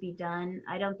always be done.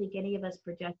 I don't think any of us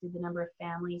projected the number of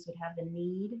families would have the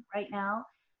need right now.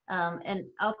 And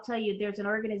I'll tell you, there's an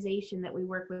organization that we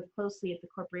work with closely at the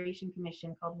Corporation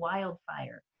Commission called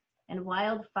Wildfire. And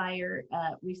Wildfire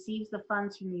receives the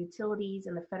funds from the utilities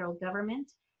and the federal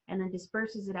government, and then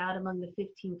disperses it out among the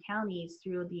 15 counties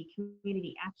through the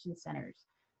community action centers.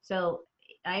 So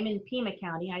I'm in Pima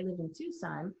County, I live in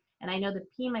Tucson, and I know the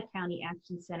Pima County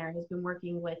Action Center has been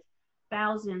working with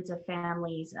thousands of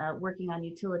families working on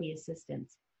utility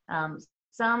assistance.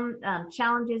 Some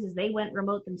challenges is they went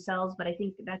remote themselves, but I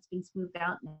think that's been smoothed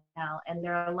out now, and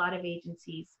there are a lot of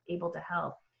agencies able to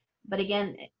help. But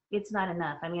again, it's not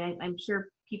enough. I mean, I'm sure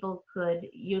people could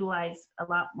utilize a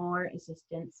lot more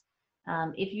assistance.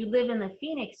 If you live in the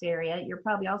Phoenix area, you're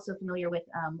probably also familiar with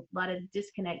a lot of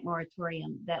disconnect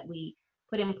moratorium that we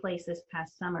put in place this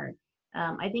past summer.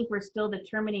 I think we're still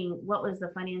determining what was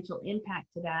the financial impact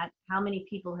to that, how many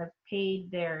people have paid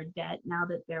their debt now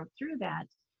that they're through that,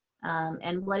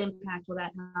 and what impact will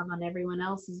that have on everyone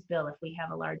else's bill if we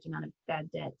have a large amount of bad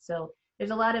debt. So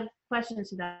there's a lot of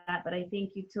questions to that, but I think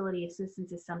utility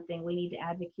assistance is something we need to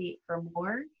advocate for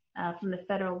more. From the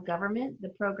federal government. The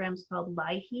program's called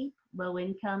LIHEAP, Low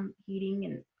Income Heating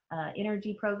and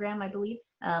energy program, I believe.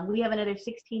 We have another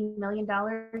 $16 million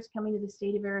coming to the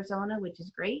state of Arizona, which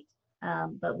is great,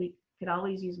 but we could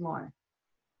always use more.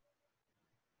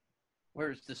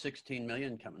 Where's the 16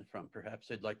 million coming from? Perhaps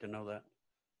they'd like to know that.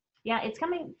 Yeah, it's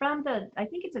coming from I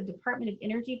think it's a Department of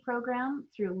Energy program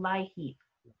through LIHEAP,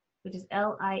 which is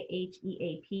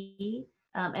LIHEAP.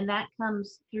 And that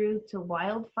comes through to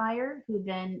Wildfire, who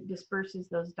then disperses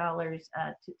those dollars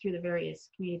through the various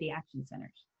community action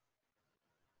centers.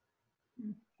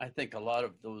 I think a lot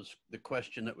of the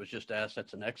question that was just asked,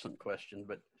 that's an excellent question,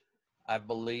 but I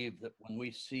believe that when we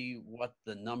see what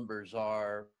the numbers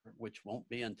are, which won't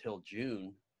be until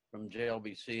June from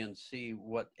JLBC, and see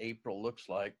what April looks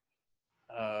like,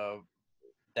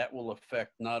 that will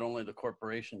affect not only the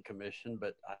Corporation Commission,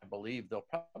 but I believe there'll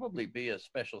probably be a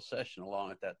special session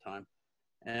along at that time.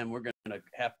 And we're going to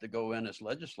have to go in as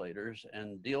legislators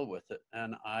and deal with it.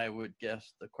 And I would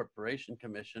guess the Corporation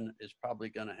Commission is probably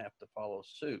going to have to follow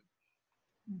suit.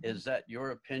 Mm-hmm. Is that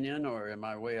your opinion, or am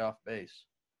I way off base?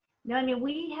 No, I mean,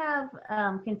 we have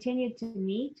continued to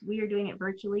meet. We are doing it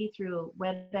virtually through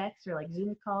WebEx or like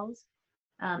Zoom calls,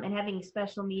 and having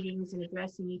special meetings and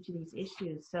addressing each of these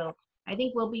issues. So I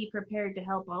think we'll be prepared to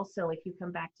help also if you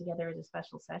come back together as a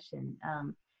special session.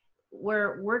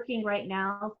 We're working right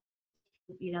now,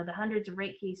 you know, the hundreds of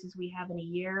rate cases we have in a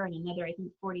year, and another, I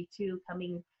think, 42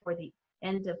 coming for the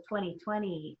end of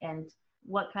 2020, and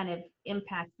what kind of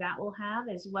impact that will have,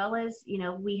 as well as, you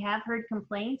know, we have heard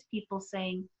complaints, people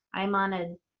saying, I'm on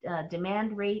a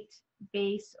demand rate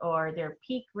base or their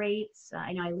peak rates.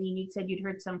 I know, Eileen, you said you'd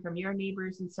heard some from your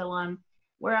neighbors and so on.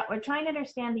 We're trying to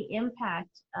understand the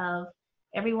impact of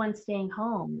everyone staying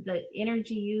home. The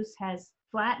energy use has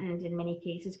flattened in many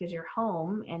cases because you're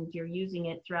home and you're using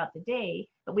it throughout the day,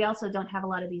 but we also don't have a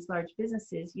lot of these large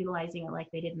businesses utilizing it like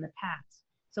they did in the past.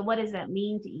 So what does that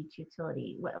mean to each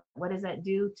utility? What does that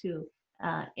do to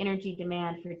energy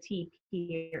demand for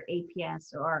TP or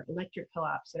APS or our electric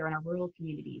co-ops that are in our rural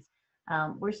communities?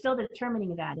 We're still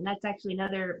determining that. And that's actually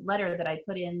another letter that I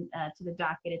put in to the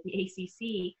docket at the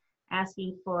ACC,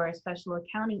 asking for a special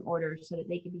accounting order so that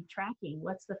they can be tracking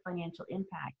what's the financial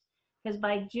impact. Because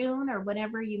by June or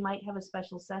whenever you might have a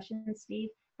special session, Steve,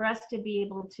 for us to be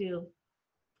able to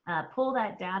pull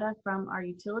that data from our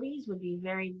utilities would be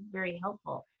very, very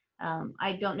helpful.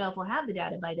 I don't know if we'll have the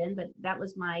data by then, but that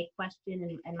was my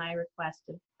question and my request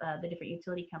of the different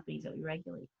utility companies that we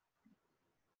regulate.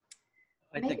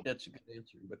 I think that's a good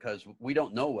answer, because we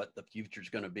don't know what the future is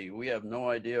going to be. We have no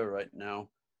idea right now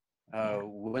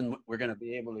when we're going to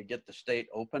be able to get the state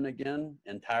open again,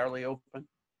 entirely open.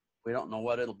 We don't know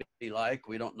what it'll be like.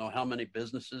 We don't know how many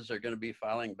businesses are going to be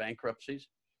filing bankruptcies.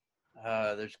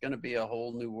 There's going to be a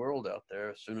whole new world out there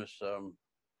as soon as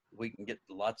we can get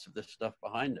lots of this stuff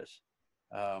behind us.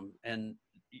 And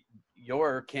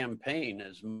your campaign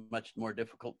is much more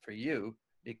difficult for you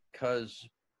because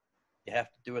you have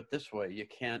to do it this way. You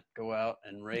can't go out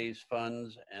and raise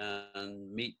funds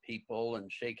and meet people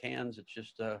and shake hands. It's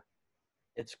just,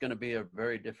 it's going to be a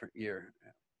very different year.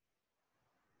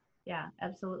 Yeah,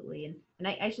 absolutely. And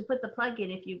I should put the plug in.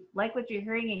 If you like what you're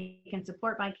hearing and you can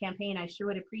support my campaign, I sure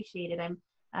would appreciate it. I'm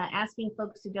asking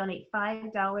folks to donate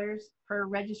 $5 per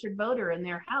registered voter in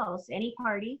their house, any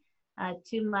party,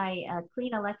 to my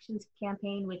Clean Elections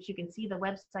campaign, which you can see the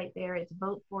website there. It's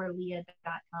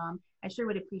voteforleah.com. I sure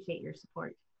would appreciate your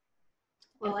support.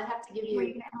 Well, I have to give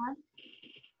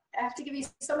you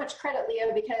so much credit,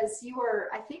 Leah, because you were,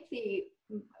 I think,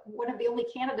 one of the only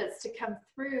candidates to come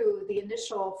through the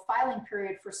initial filing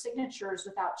period for signatures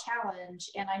without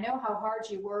challenge. And I know how hard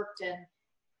you worked, and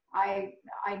I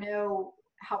know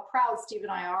how proud Steve and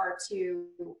I are to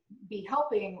be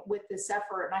helping with this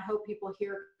effort. And I hope people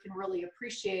here can really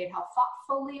appreciate how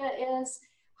thoughtful Leah is,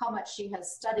 how much she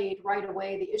has studied right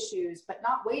away the issues, but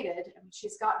not waited. I mean,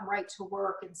 she's gotten right to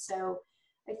work. And so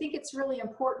I think it's really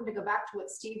important to go back to what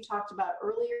Steve talked about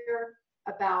earlier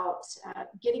about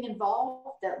getting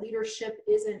involved, that leadership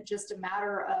isn't just a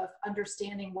matter of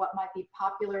understanding what might be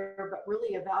popular, but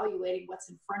really evaluating what's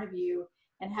in front of you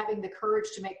and having the courage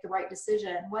to make the right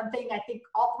decision. One thing I think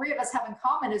all three of us have in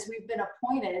common is we've been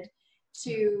appointed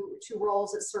to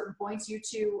roles at certain points. You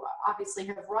two obviously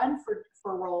have run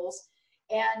for roles.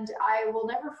 And I will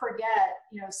never forget,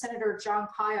 you know, Senator John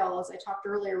Kyle, as I talked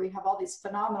earlier, we have all these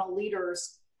phenomenal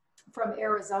leaders from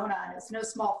Arizona, and it's no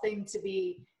small thing to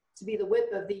be the whip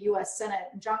of the U.S. Senate.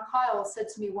 And John Kyle said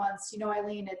to me once, you know,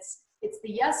 Eileen, it's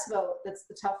the yes vote that's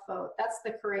the tough vote. That's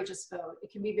the courageous vote.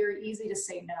 It can be very easy to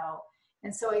say no.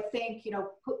 And so I think, you know,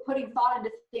 putting thought into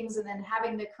things and then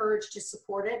having the courage to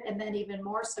support it, and then even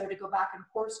more so to go back and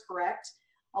course correct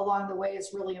along the way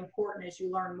is really important as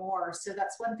you learn more. So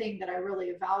that's one thing that I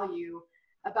really value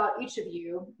about each of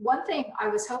you. One thing I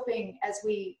was hoping as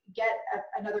we get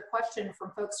another question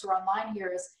from folks who are online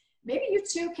here is maybe you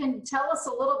two can tell us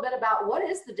a little bit about what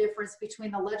is the difference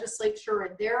between the legislature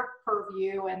and their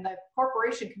purview and the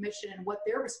Corporation Commission and what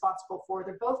they're responsible for.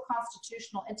 They're both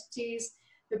constitutional entities.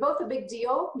 They're both a big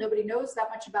deal. Nobody knows that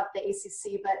much about the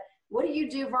ACC, but what do you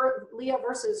do, Leah,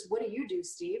 versus what do you do,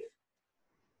 Steve?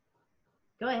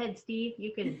 Go ahead, Steve.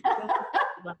 You can.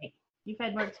 You've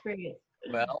had more experience.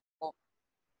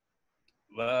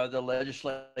 Well, the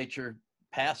legislature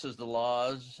passes the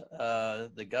laws,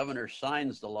 the governor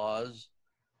signs the laws,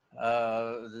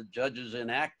 the judges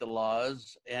enact the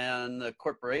laws, and the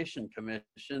Corporation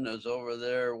Commission is over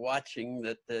there watching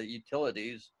that the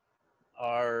utilities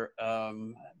are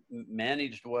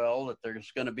managed well, that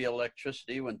there's going to be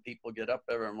electricity when people get up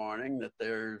every morning, that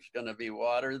there's going to be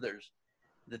water, there's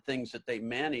the things that they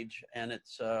manage, and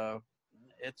it's a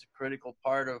critical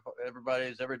part of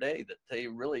everybody's everyday that they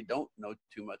really don't know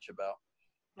too much about.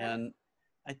 And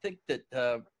I think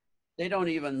that they don't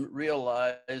even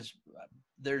realize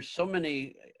there's so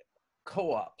many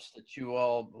co-ops that you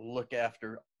all look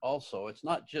after also. It's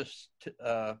not just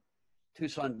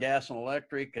Tucson Gas and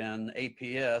Electric and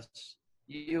APS.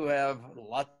 You have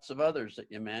lots of others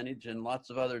that you manage and lots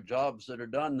of other jobs that are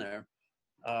done there.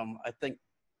 I think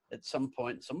at some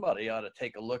point somebody ought to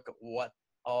take a look at what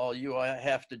all you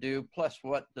have to do, plus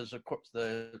what does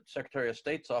the Secretary of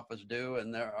State's office do,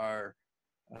 and there are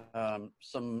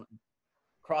some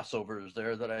crossovers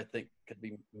there that I think could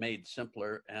be made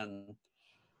simpler and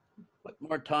put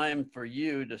more time for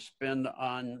you to spend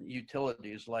on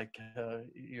utilities like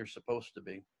you're supposed to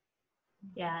be.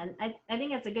 Yeah, and I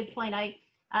think that's a good point.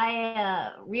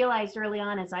 I realized early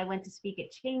on as I went to speak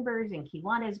at chambers and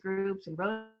Kiwanis groups and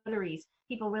Rotaries,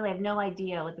 people really have no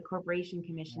idea what the Corporation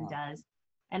Commission does.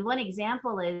 And one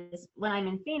example is when I'm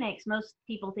in Phoenix, most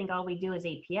people think all we do is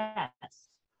APS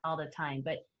all the time,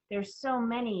 but there's so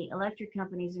many electric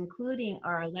companies, including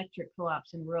our electric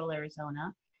co-ops in rural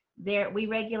Arizona. We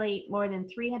regulate more than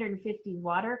 350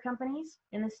 water companies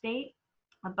in the state.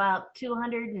 About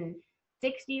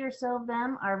 260 or so of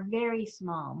them are very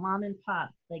small, mom and pop,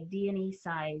 like D&E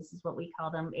size is what we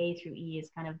call them. A through E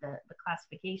is kind of the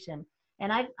classification.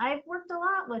 And I've worked a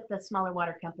lot with the smaller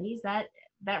water companies. That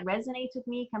resonates with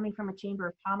me coming from a Chamber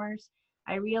of Commerce.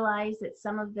 I realize that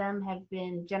some of them have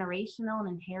been generational and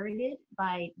inherited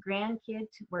by grandkids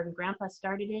where grandpa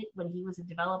started it when he was a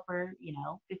developer,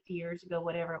 50 years ago,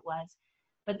 whatever it was.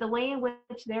 But the way in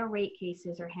which their rate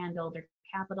cases are handled or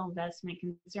capital investment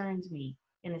concerns me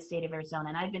in the state of Arizona.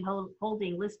 And I've been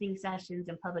holding listening sessions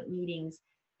and public meetings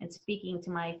and speaking to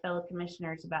my fellow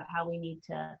commissioners about how we need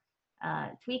to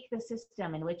tweak the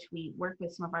system in which we work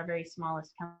with some of our very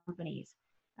smallest companies.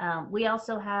 We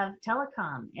also have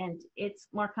telecom, and it's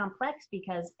more complex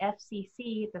because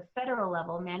FCC at the federal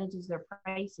level manages their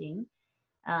pricing,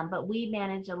 but we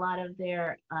manage a lot of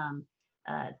their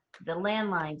the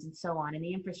landlines and so on, and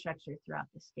the infrastructure throughout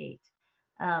the state.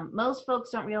 Most folks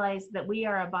don't realize that we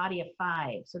are a body of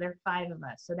 5, so there are 5 of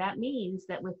us. So that means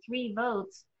that with 3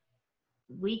 votes,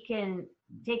 we can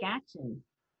take action.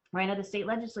 Right now, the state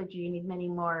legislature, you need many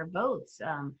more votes.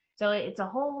 So it's a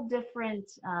whole different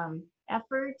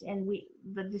effort, and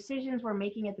the decisions we're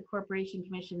making at the Corporation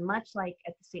Commission, much like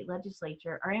at the state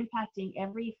legislature, are impacting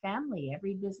every family,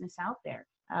 every business out there.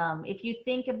 If you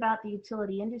think about the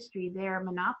utility industry, there are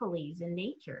monopolies in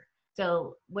nature.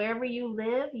 So wherever you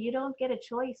live, you don't get a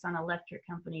choice on electric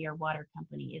company or water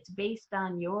company. It's based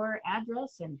on your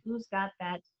address and who's got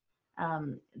that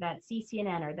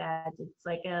CCNN, or that it's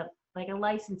like a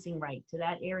licensing right to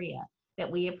that area that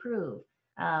we approve.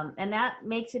 And that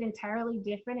makes it entirely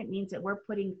different. It means that we're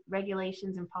putting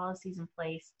regulations and policies in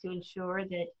place to ensure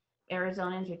that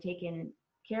Arizonans are taken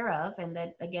care of, and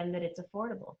that, again, that it's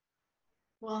affordable.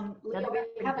 Well, Leah,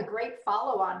 we have a great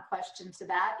follow-on question to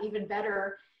that, even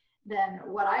better than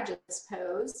what I just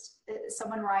posed.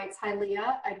 Someone writes, "Hi,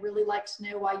 Leah, I'd really like to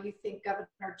know why you think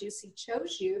Governor Ducey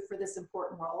chose you for this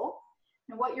important role,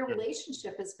 and what your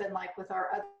relationship has been like with our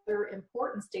other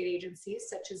important state agencies,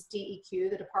 such as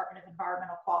DEQ, the Department of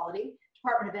Environmental Quality,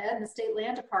 Department of Ed, and the State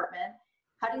Land Department.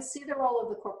 How do you see the role of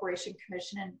the Corporation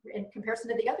Commission in comparison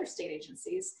to the other state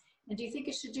agencies? And do you think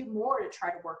it should do more to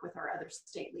try to work with our other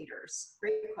state leaders?"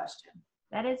 Great question.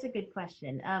 That is a good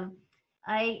question.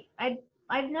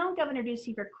 I've known Governor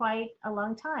Ducey for quite a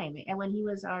long time. And when he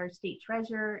was our state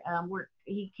treasurer,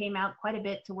 he came out quite a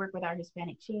bit to work with our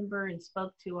Hispanic chamber and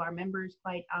spoke to our members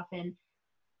quite often.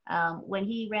 When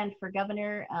he ran for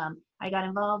governor, I got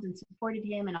involved and supported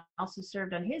him, and also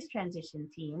served on his transition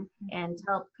team and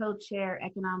helped co-chair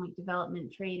economic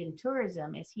development, trade, and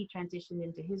tourism as he transitioned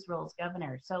into his role as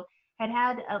governor. So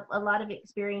had a lot of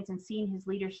experience and seen his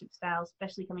leadership style,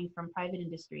 especially coming from private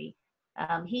industry.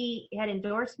 He had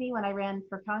endorsed me when I ran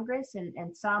for Congress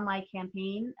and saw my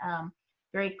campaign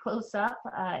very close up,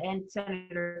 and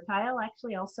Senator Kyle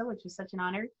actually also, which was such an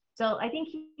honor. So I think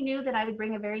he knew that I would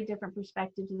bring a very different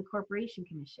perspective to the Corporation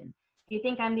Commission. If you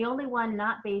think I'm the only one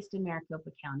not based in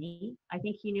Maricopa County, I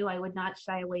think he knew I would not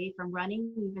shy away from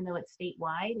running, even though it's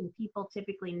statewide, and people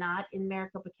typically not in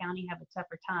Maricopa County have a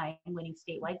tougher time winning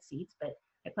statewide seats, but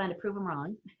I plan to prove him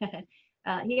wrong.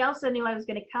 He also knew I was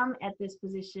going to come at this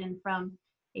position from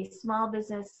a small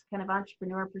business kind of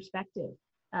entrepreneur perspective.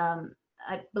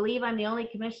 I believe I'm the only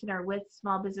commissioner with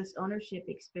small business ownership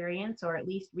experience, or at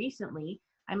least recently.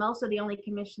 I'm also the only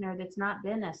commissioner that's not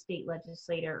been a state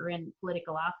legislator or in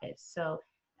political office. So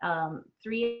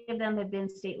 3 of them have been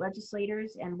state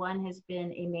legislators and 1 has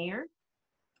been a mayor.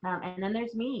 And then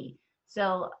there's me.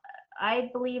 So I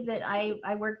believe that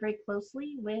I work very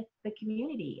closely with the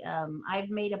community. I've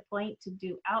made a point to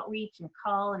do outreach and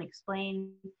call and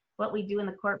explain what we do in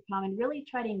the CorpCom and really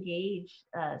try to engage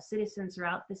citizens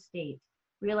throughout the state,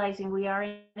 realizing we are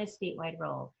in a statewide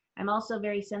role. I'm also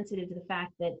very sensitive to the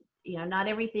fact that not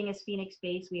everything is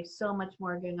Phoenix-based. We have so much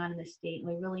more going on in the state, and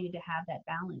we really need to have that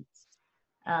balance.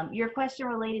 Your question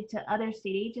related to other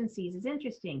state agencies is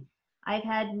interesting. I've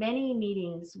had many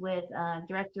meetings with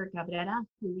Director Cabrera,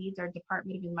 who leads our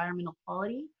Department of Environmental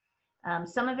Quality.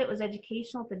 Some of it was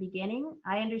educational at the beginning.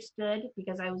 I understood,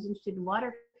 because I was interested in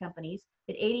water companies,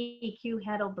 that ADEQ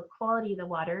handled the quality of the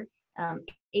water.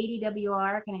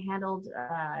 ADWR kind of handled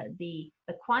the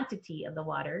quantity of the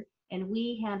water, and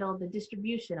we handled the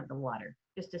distribution of the water,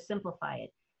 just to simplify it.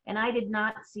 And I did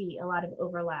not see a lot of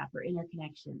overlap or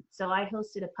interconnection. So I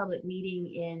hosted a public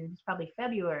meeting in probably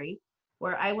February,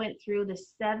 where I went through the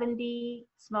 70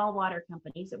 small water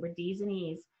companies that were Ds and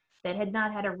Es that had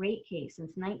not had a rate case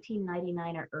since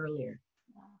 1999 or earlier.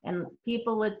 And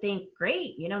people would think,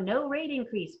 great, no rate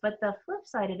increase. But the flip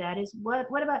side of that is, what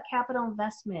about capital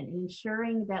investment and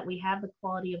ensuring that we have the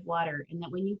quality of water, and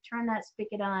that when you turn that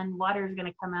spigot on, water is going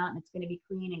to come out and it's going to be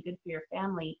clean and good for your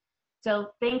family.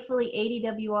 So thankfully,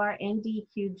 ADWR and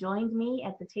DEQ joined me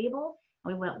at the table.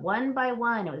 We went one by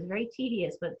one. It was very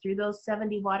tedious, but through those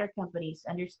 70 water companies,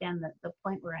 understand the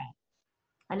point we're at.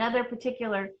 Another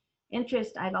particular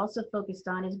interest I've also focused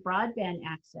on is broadband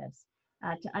access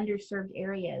to underserved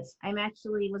areas. I'm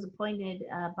actually was appointed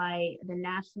by the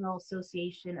National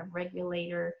Association of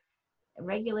Regulated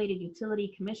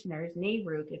Utility Commissioners,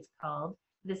 NARUC it's called,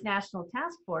 this national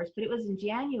task force, but it was in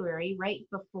January, right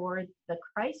before the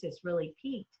crisis really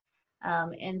peaked.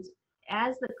 And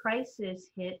as the crisis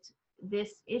hit,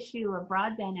 this issue of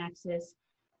broadband access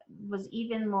was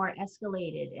even more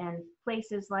escalated, and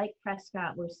places like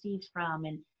Prescott, where Steve's from,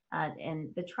 and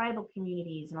the tribal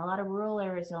communities and a lot of rural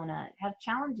Arizona have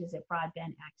challenges at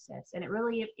broadband access, and it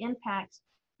really impacts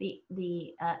the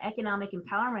economic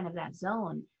empowerment of that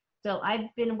zone. So I've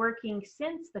been working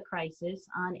since the crisis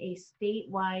on a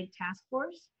statewide task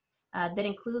force that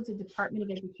includes a Department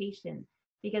of Education,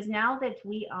 because now that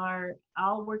we are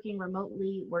all working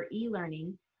remotely, we're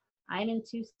e-learning. I'm in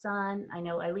Tucson, I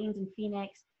know Eileen's in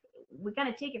Phoenix. We kind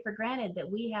of take it for granted that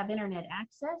we have internet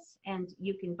access, and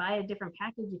you can buy a different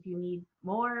package if you need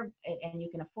more, and you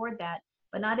can afford that,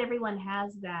 but not everyone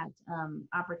has that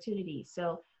opportunity.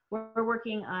 So we're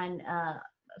working on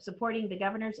supporting the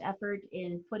governor's effort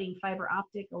in putting fiber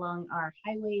optic along our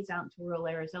highways out into rural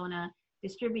Arizona,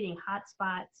 distributing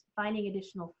hotspots, finding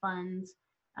additional funds.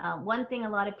 One thing a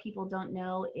lot of people don't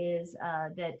know is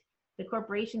that the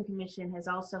Corporation Commission has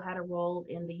also had a role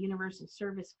in the Universal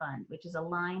Service Fund, which is a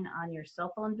line on your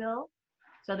cell phone bill.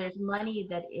 So there's money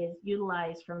that is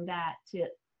utilized from that to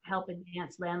help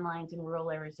advance landlines in rural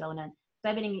Arizona. So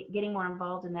I've been getting more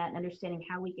involved in that and understanding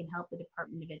how we can help the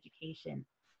Department of Education.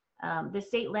 The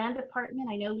State Land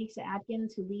Department, I know Lisa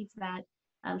Atkins, who leads that.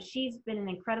 She's been an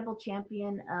incredible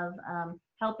champion of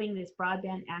helping this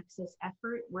broadband access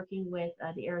effort, working with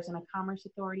the Arizona Commerce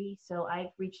Authority. So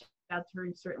I've reached out to her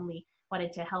and certainly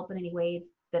wanted to help in any way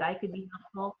that I could be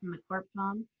helpful from the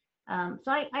CorpCom.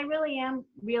 So I really am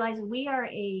realizing we are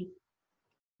a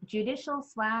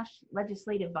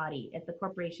judicial/legislative body at the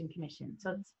Corporation Commission.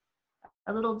 So it's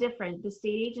a little different. The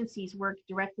state agencies work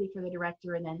directly for the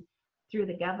director and then through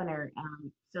the governor.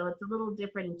 So it's a little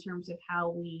different in terms of how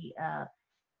we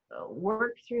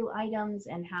work through items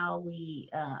and how we,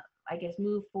 I guess,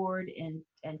 move forward and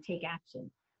take action.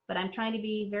 But I'm trying to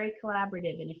be very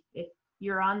collaborative. And if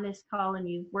you're on this call and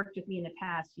you've worked with me in the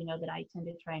past, you know that I tend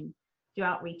to try and do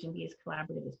outreach and be as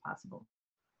collaborative as possible.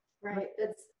 Right.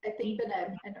 It's, I think, been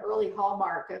an early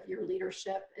hallmark of your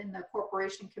leadership in the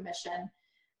Corporation Commission,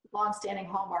 longstanding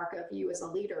hallmark of you as a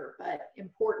leader, but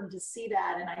important to see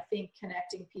that. And I think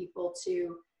connecting people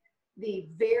to the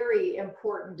very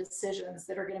important decisions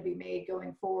that are going to be made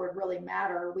going forward really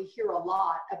matter. We hear a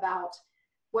lot about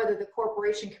whether the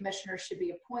Corporation Commissioner should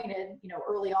be appointed. You know,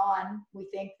 early on, we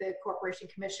think the Corporation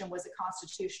Commission was a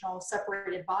constitutional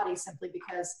separated body simply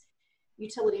because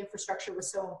utility infrastructure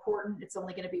was so important. It's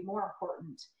only going to be more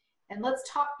important. And let's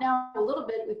talk now a little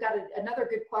bit. We've got another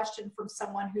good question from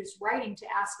someone who's writing to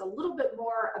ask a little bit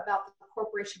more about the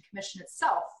Corporation Commission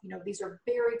itself. You know, these are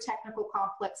very technical,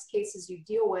 complex cases you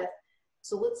deal with.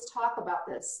 So let's talk about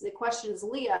this. The question is,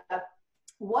 Leah,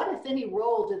 what, if any,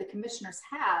 role do the commissioners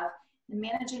have in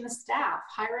managing the staff,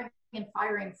 hiring and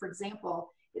firing, for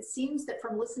example? It seems that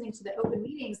from listening to the open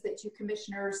meetings that you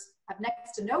commissioners have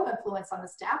next to no influence on the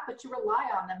staff, but you rely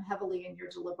on them heavily in your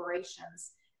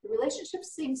deliberations. The relationship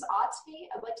seems odd to me.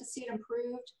 I'd like to see it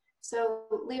improved. So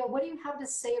Leah, what do you have to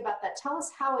say about that? Tell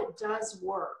us how it does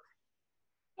work.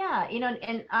 Yeah, you know,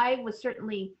 and I was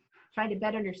certainly trying to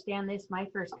better understand this my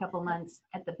first couple months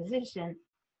at the position.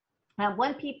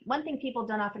 One thing people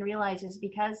don't often realize is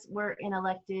because we're in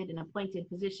elected and appointed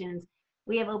positions,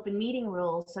 we have open meeting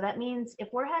rules. So that means if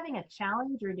we're having a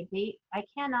challenge or debate, I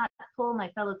cannot pull my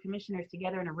fellow commissioners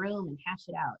together in a room and hash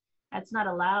it out. That's not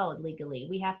allowed legally.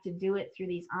 We have to do it through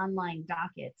these online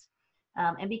dockets.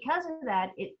 And because of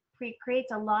that, it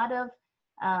creates a lot of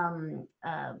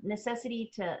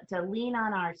necessity to lean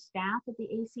on our staff at the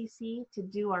ACC to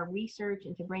do our research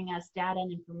and to bring us data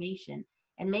and information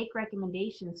and make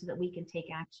recommendations so that we can take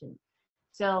action.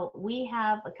 So we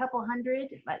have a couple hundred,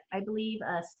 but I believe,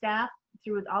 staff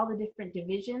through all the different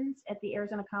divisions at the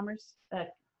Arizona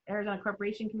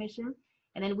Corporation Commission.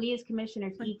 And then we as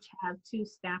commissioners each have 2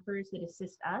 staffers that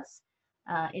assist us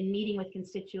in meeting with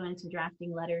constituents and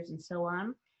drafting letters and so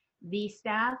on. The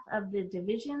staff of the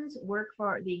divisions work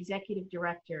for the executive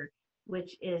director,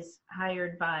 which is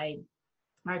hired by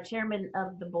our chairman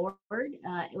of the board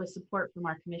with support from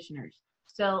our commissioners.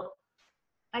 So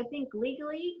I think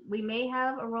legally we may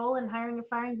have a role in hiring and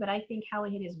firing, but I think how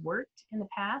it has worked in the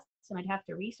past, and I'd have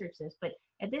to research this, but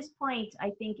at this point,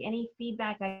 I think any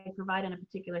feedback I provide on a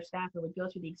particular staffer would go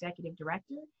through the executive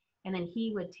director, and then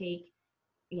he would take,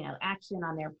 you know, action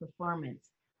on their performance.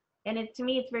 And to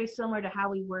me, it's very similar to how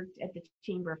we worked at the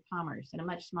Chamber of Commerce at a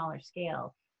much smaller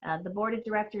scale. The board of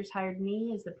directors hired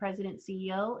me as the president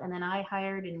CEO, and then I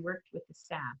hired and worked with the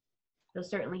staff. So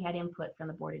certainly had input from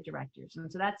the board of directors. And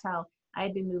so that's how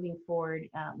I've been moving forward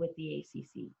with the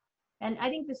ACC. And I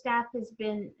think the staff has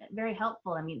been very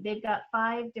helpful. I mean, they've got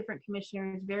 5 different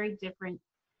commissioners, very different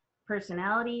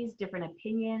personalities, different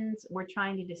opinions. We're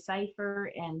trying to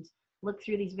decipher and look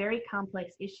through these very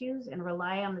complex issues and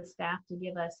rely on the staff to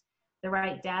give us the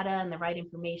right data and the right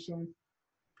information.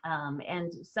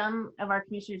 And some of our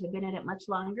commissioners have been in it much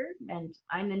longer, and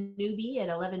I'm the newbie at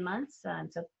 11 months,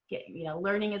 and so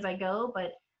learning as I go,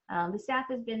 but the staff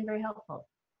has been very helpful.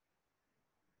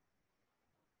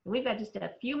 We've got just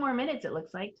a few more minutes, it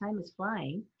looks like. Time is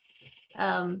flying.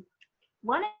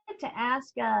 Wanted to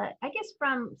ask, I guess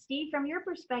from Steve, from your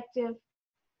perspective,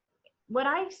 what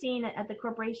I've seen at the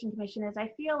Corporation Commission is I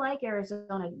feel like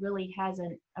Arizona really has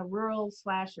a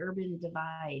rural/urban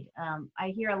divide. I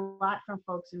hear a lot from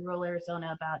folks in rural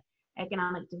Arizona about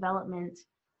economic development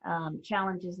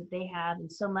challenges that they have,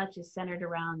 and so much is centered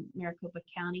around Maricopa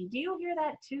County. Do you hear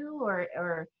that too,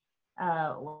 or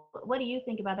what do you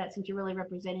think about that, since you're really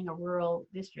representing a rural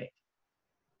district?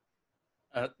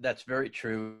 That's very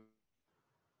true.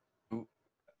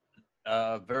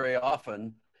 Very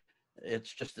often,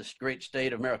 it's just this great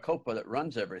state of Maricopa that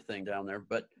runs everything down there.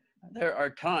 But there are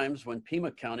times when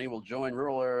Pima County will join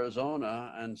rural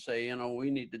Arizona and say, you know, we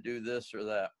need to do this or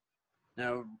that.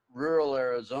 Now, rural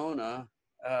Arizona,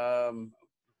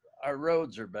 our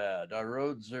roads are bad. Our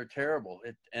roads are terrible.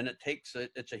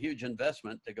 It's a huge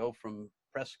investment to go from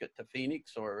Prescott to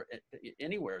Phoenix or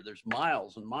anywhere. There's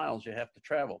miles and miles you have to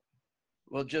travel.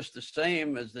 Well, just the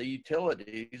same as the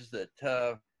utilities that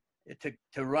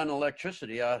to run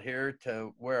electricity out here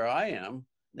to where I am,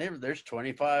 there's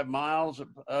 25 miles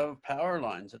of power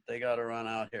lines that they got to run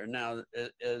out here. Now,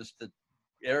 as the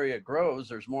area grows,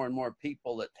 there's more and more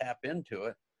people that tap into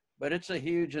it, but it's a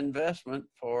huge investment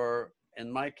for,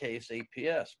 in my case,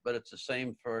 APS, but it's the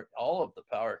same for all of the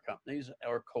power companies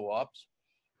or co-ops.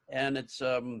 And it's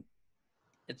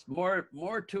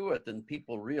more to it than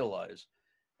people realize.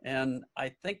 And I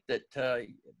think that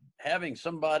having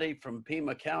somebody from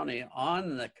Pima County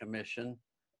on the commission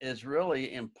is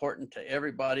really important to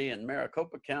everybody in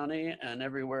Maricopa County and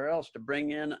everywhere else to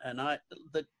bring in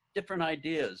the different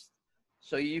ideas.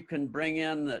 So you can bring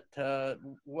in that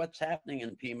what's happening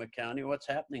in Pima County, what's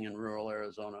happening in rural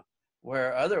Arizona,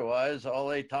 where otherwise all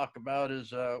they talk about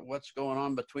is what's going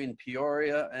on between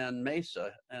Peoria and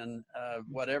Mesa and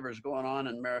whatever's going on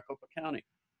in Maricopa County.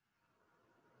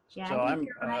 Yeah, So I think I'm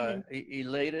you're right.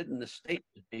 elated, and the state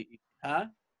should be, huh?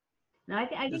 No,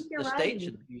 I think you're The right. state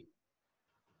should be.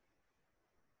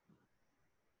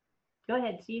 Go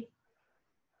ahead, Steve.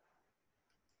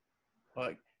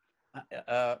 Like,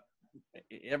 uh,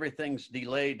 everything's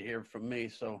delayed here from me.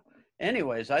 So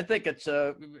anyways, I think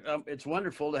it's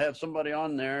wonderful to have somebody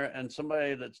on there and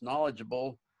somebody that's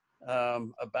knowledgeable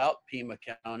about Pima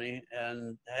County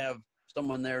and have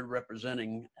someone there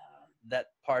representing that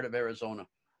part of Arizona.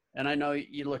 And I know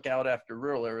you look out after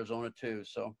rural Arizona too.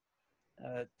 So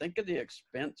think of the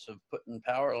expense of putting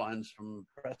power lines from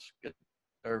Prescott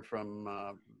or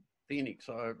from Phoenix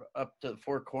or up to the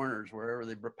Four Corners, wherever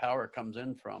the power comes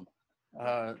in from.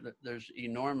 There's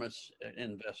enormous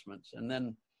investments. And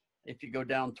then if you go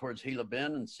down towards Gila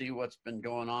Bend and see what's been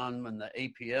going on when the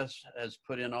APS has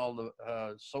put in all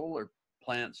the solar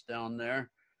plants down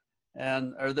there,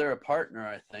 and or they're a partner,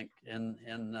 I think, in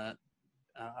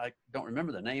I don't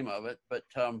remember the name of it, but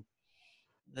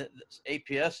this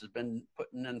APS has been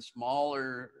putting in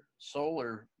smaller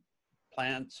solar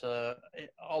plants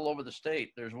all over the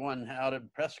state. There's one out in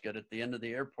Prescott at the end of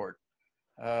the airport.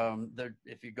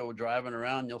 If you go driving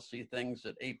around, you'll see things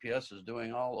that APS is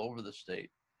doing all over the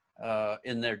state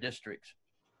in their districts.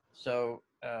 So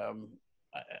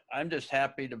I'm just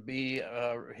happy to be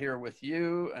here with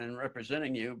you and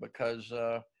representing you, because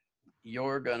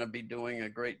you're going to be doing a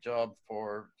great job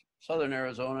for Southern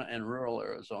Arizona and rural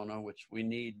Arizona, which we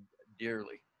need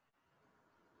dearly.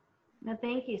 No,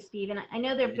 thank you, Steve. And I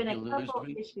know there have been Did a you lose couple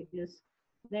me? issues.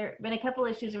 There have been a couple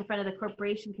issues in front of the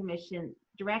Corporation Commission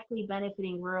directly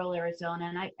benefiting rural Arizona.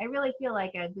 And I really feel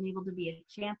like I've been able to be a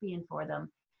champion for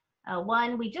them.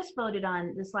 One we just voted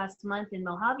on this last month in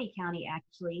Mojave County,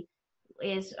 actually,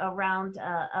 is around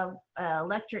a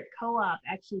electric co-op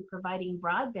actually providing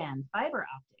broadband fiber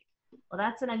optic. Well,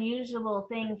 that's an unusual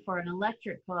thing for an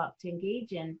electric co-op to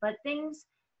engage in, but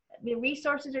the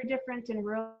resources are different in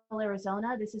rural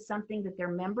Arizona. This is something that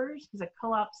they're members, because a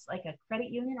co-op's like a credit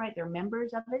union, right? They're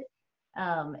members of it.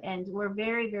 And we're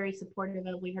very, very supportive of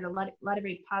it. We heard a lot of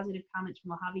very positive comments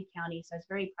from Mojave County, so I was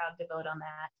very proud to vote on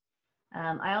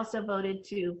that. I also voted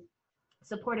to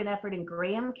support an effort in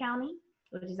Graham County,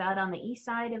 which is out on the east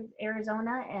side of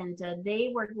Arizona, and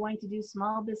they were going to do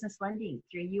small business lending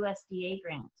through USDA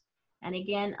grants. And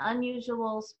again,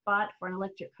 unusual spot for an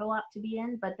electric co-op to be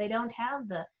in, but they don't have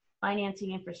the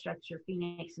financing infrastructure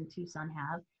Phoenix and Tucson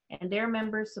have. And their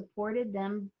members supported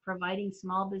them providing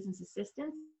small business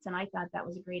assistance. And I thought that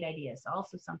was a great idea. So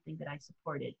also something that I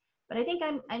supported. But I think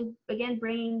I'm again,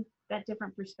 bringing that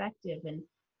different perspective. And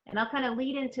I'll kind of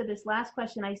lead into this last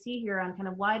question I see here on kind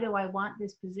of why do I want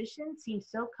this position? Seems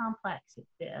so complex,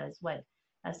 is what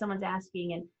someone's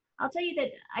asking. And I'll tell you that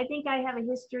I think I have a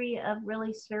history of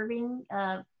really serving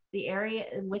the area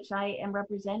in which I am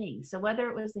representing. So whether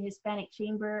it was the Hispanic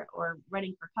Chamber or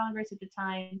running for Congress at the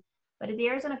time, but at the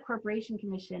Arizona Corporation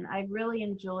Commission, I've really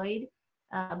enjoyed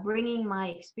bringing my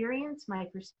experience, my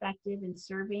perspective in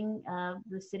serving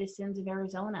the citizens of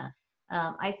Arizona.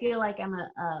 I feel like I'm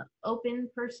a open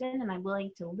person, and I'm willing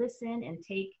to listen and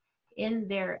take in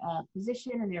their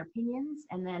position and their opinions,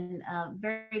 and then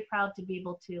very proud to be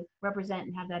able to represent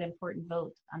and have that important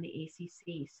vote on the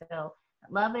ACC. So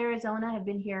love Arizona, have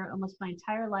been here almost my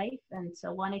entire life, and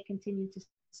so want to continue to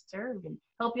serve, and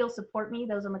hope you'll support me,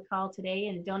 those on the call today,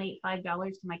 and donate $5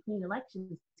 to my Clean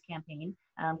Elections campaign,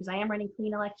 because I am running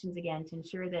clean elections again to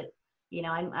ensure that, you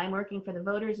know, I'm working for the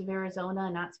voters of Arizona,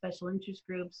 not special interest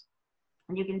groups.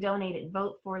 And you can donate at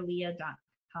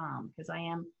voteforleah.com, because I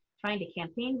am trying to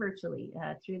campaign virtually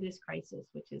through this crisis,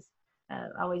 which has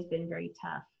always been very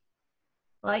tough.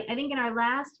 Well, I think in our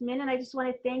last minute, I just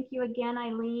want to thank you again,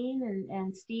 Eileen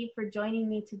and Steve, for joining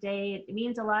me today. It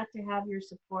means a lot to have your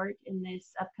support in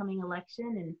this upcoming election,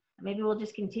 and maybe we'll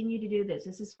just continue to do this.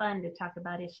 This is fun to talk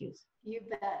about issues. You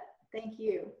bet. Thank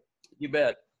you. You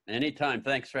bet. Anytime.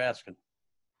 Thanks for asking.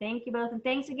 Thank you both. And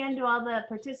thanks again to all the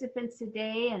participants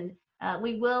today. And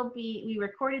we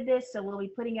recorded this, so we'll be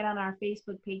putting it on our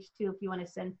Facebook page too, if you want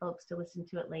to send folks to listen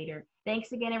to it later.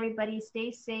 Thanks again, everybody.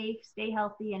 Stay safe, stay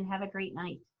healthy, and have a great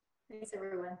night. Thanks,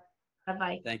 everyone.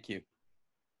 Bye-bye. Thank you.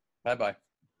 Bye-bye.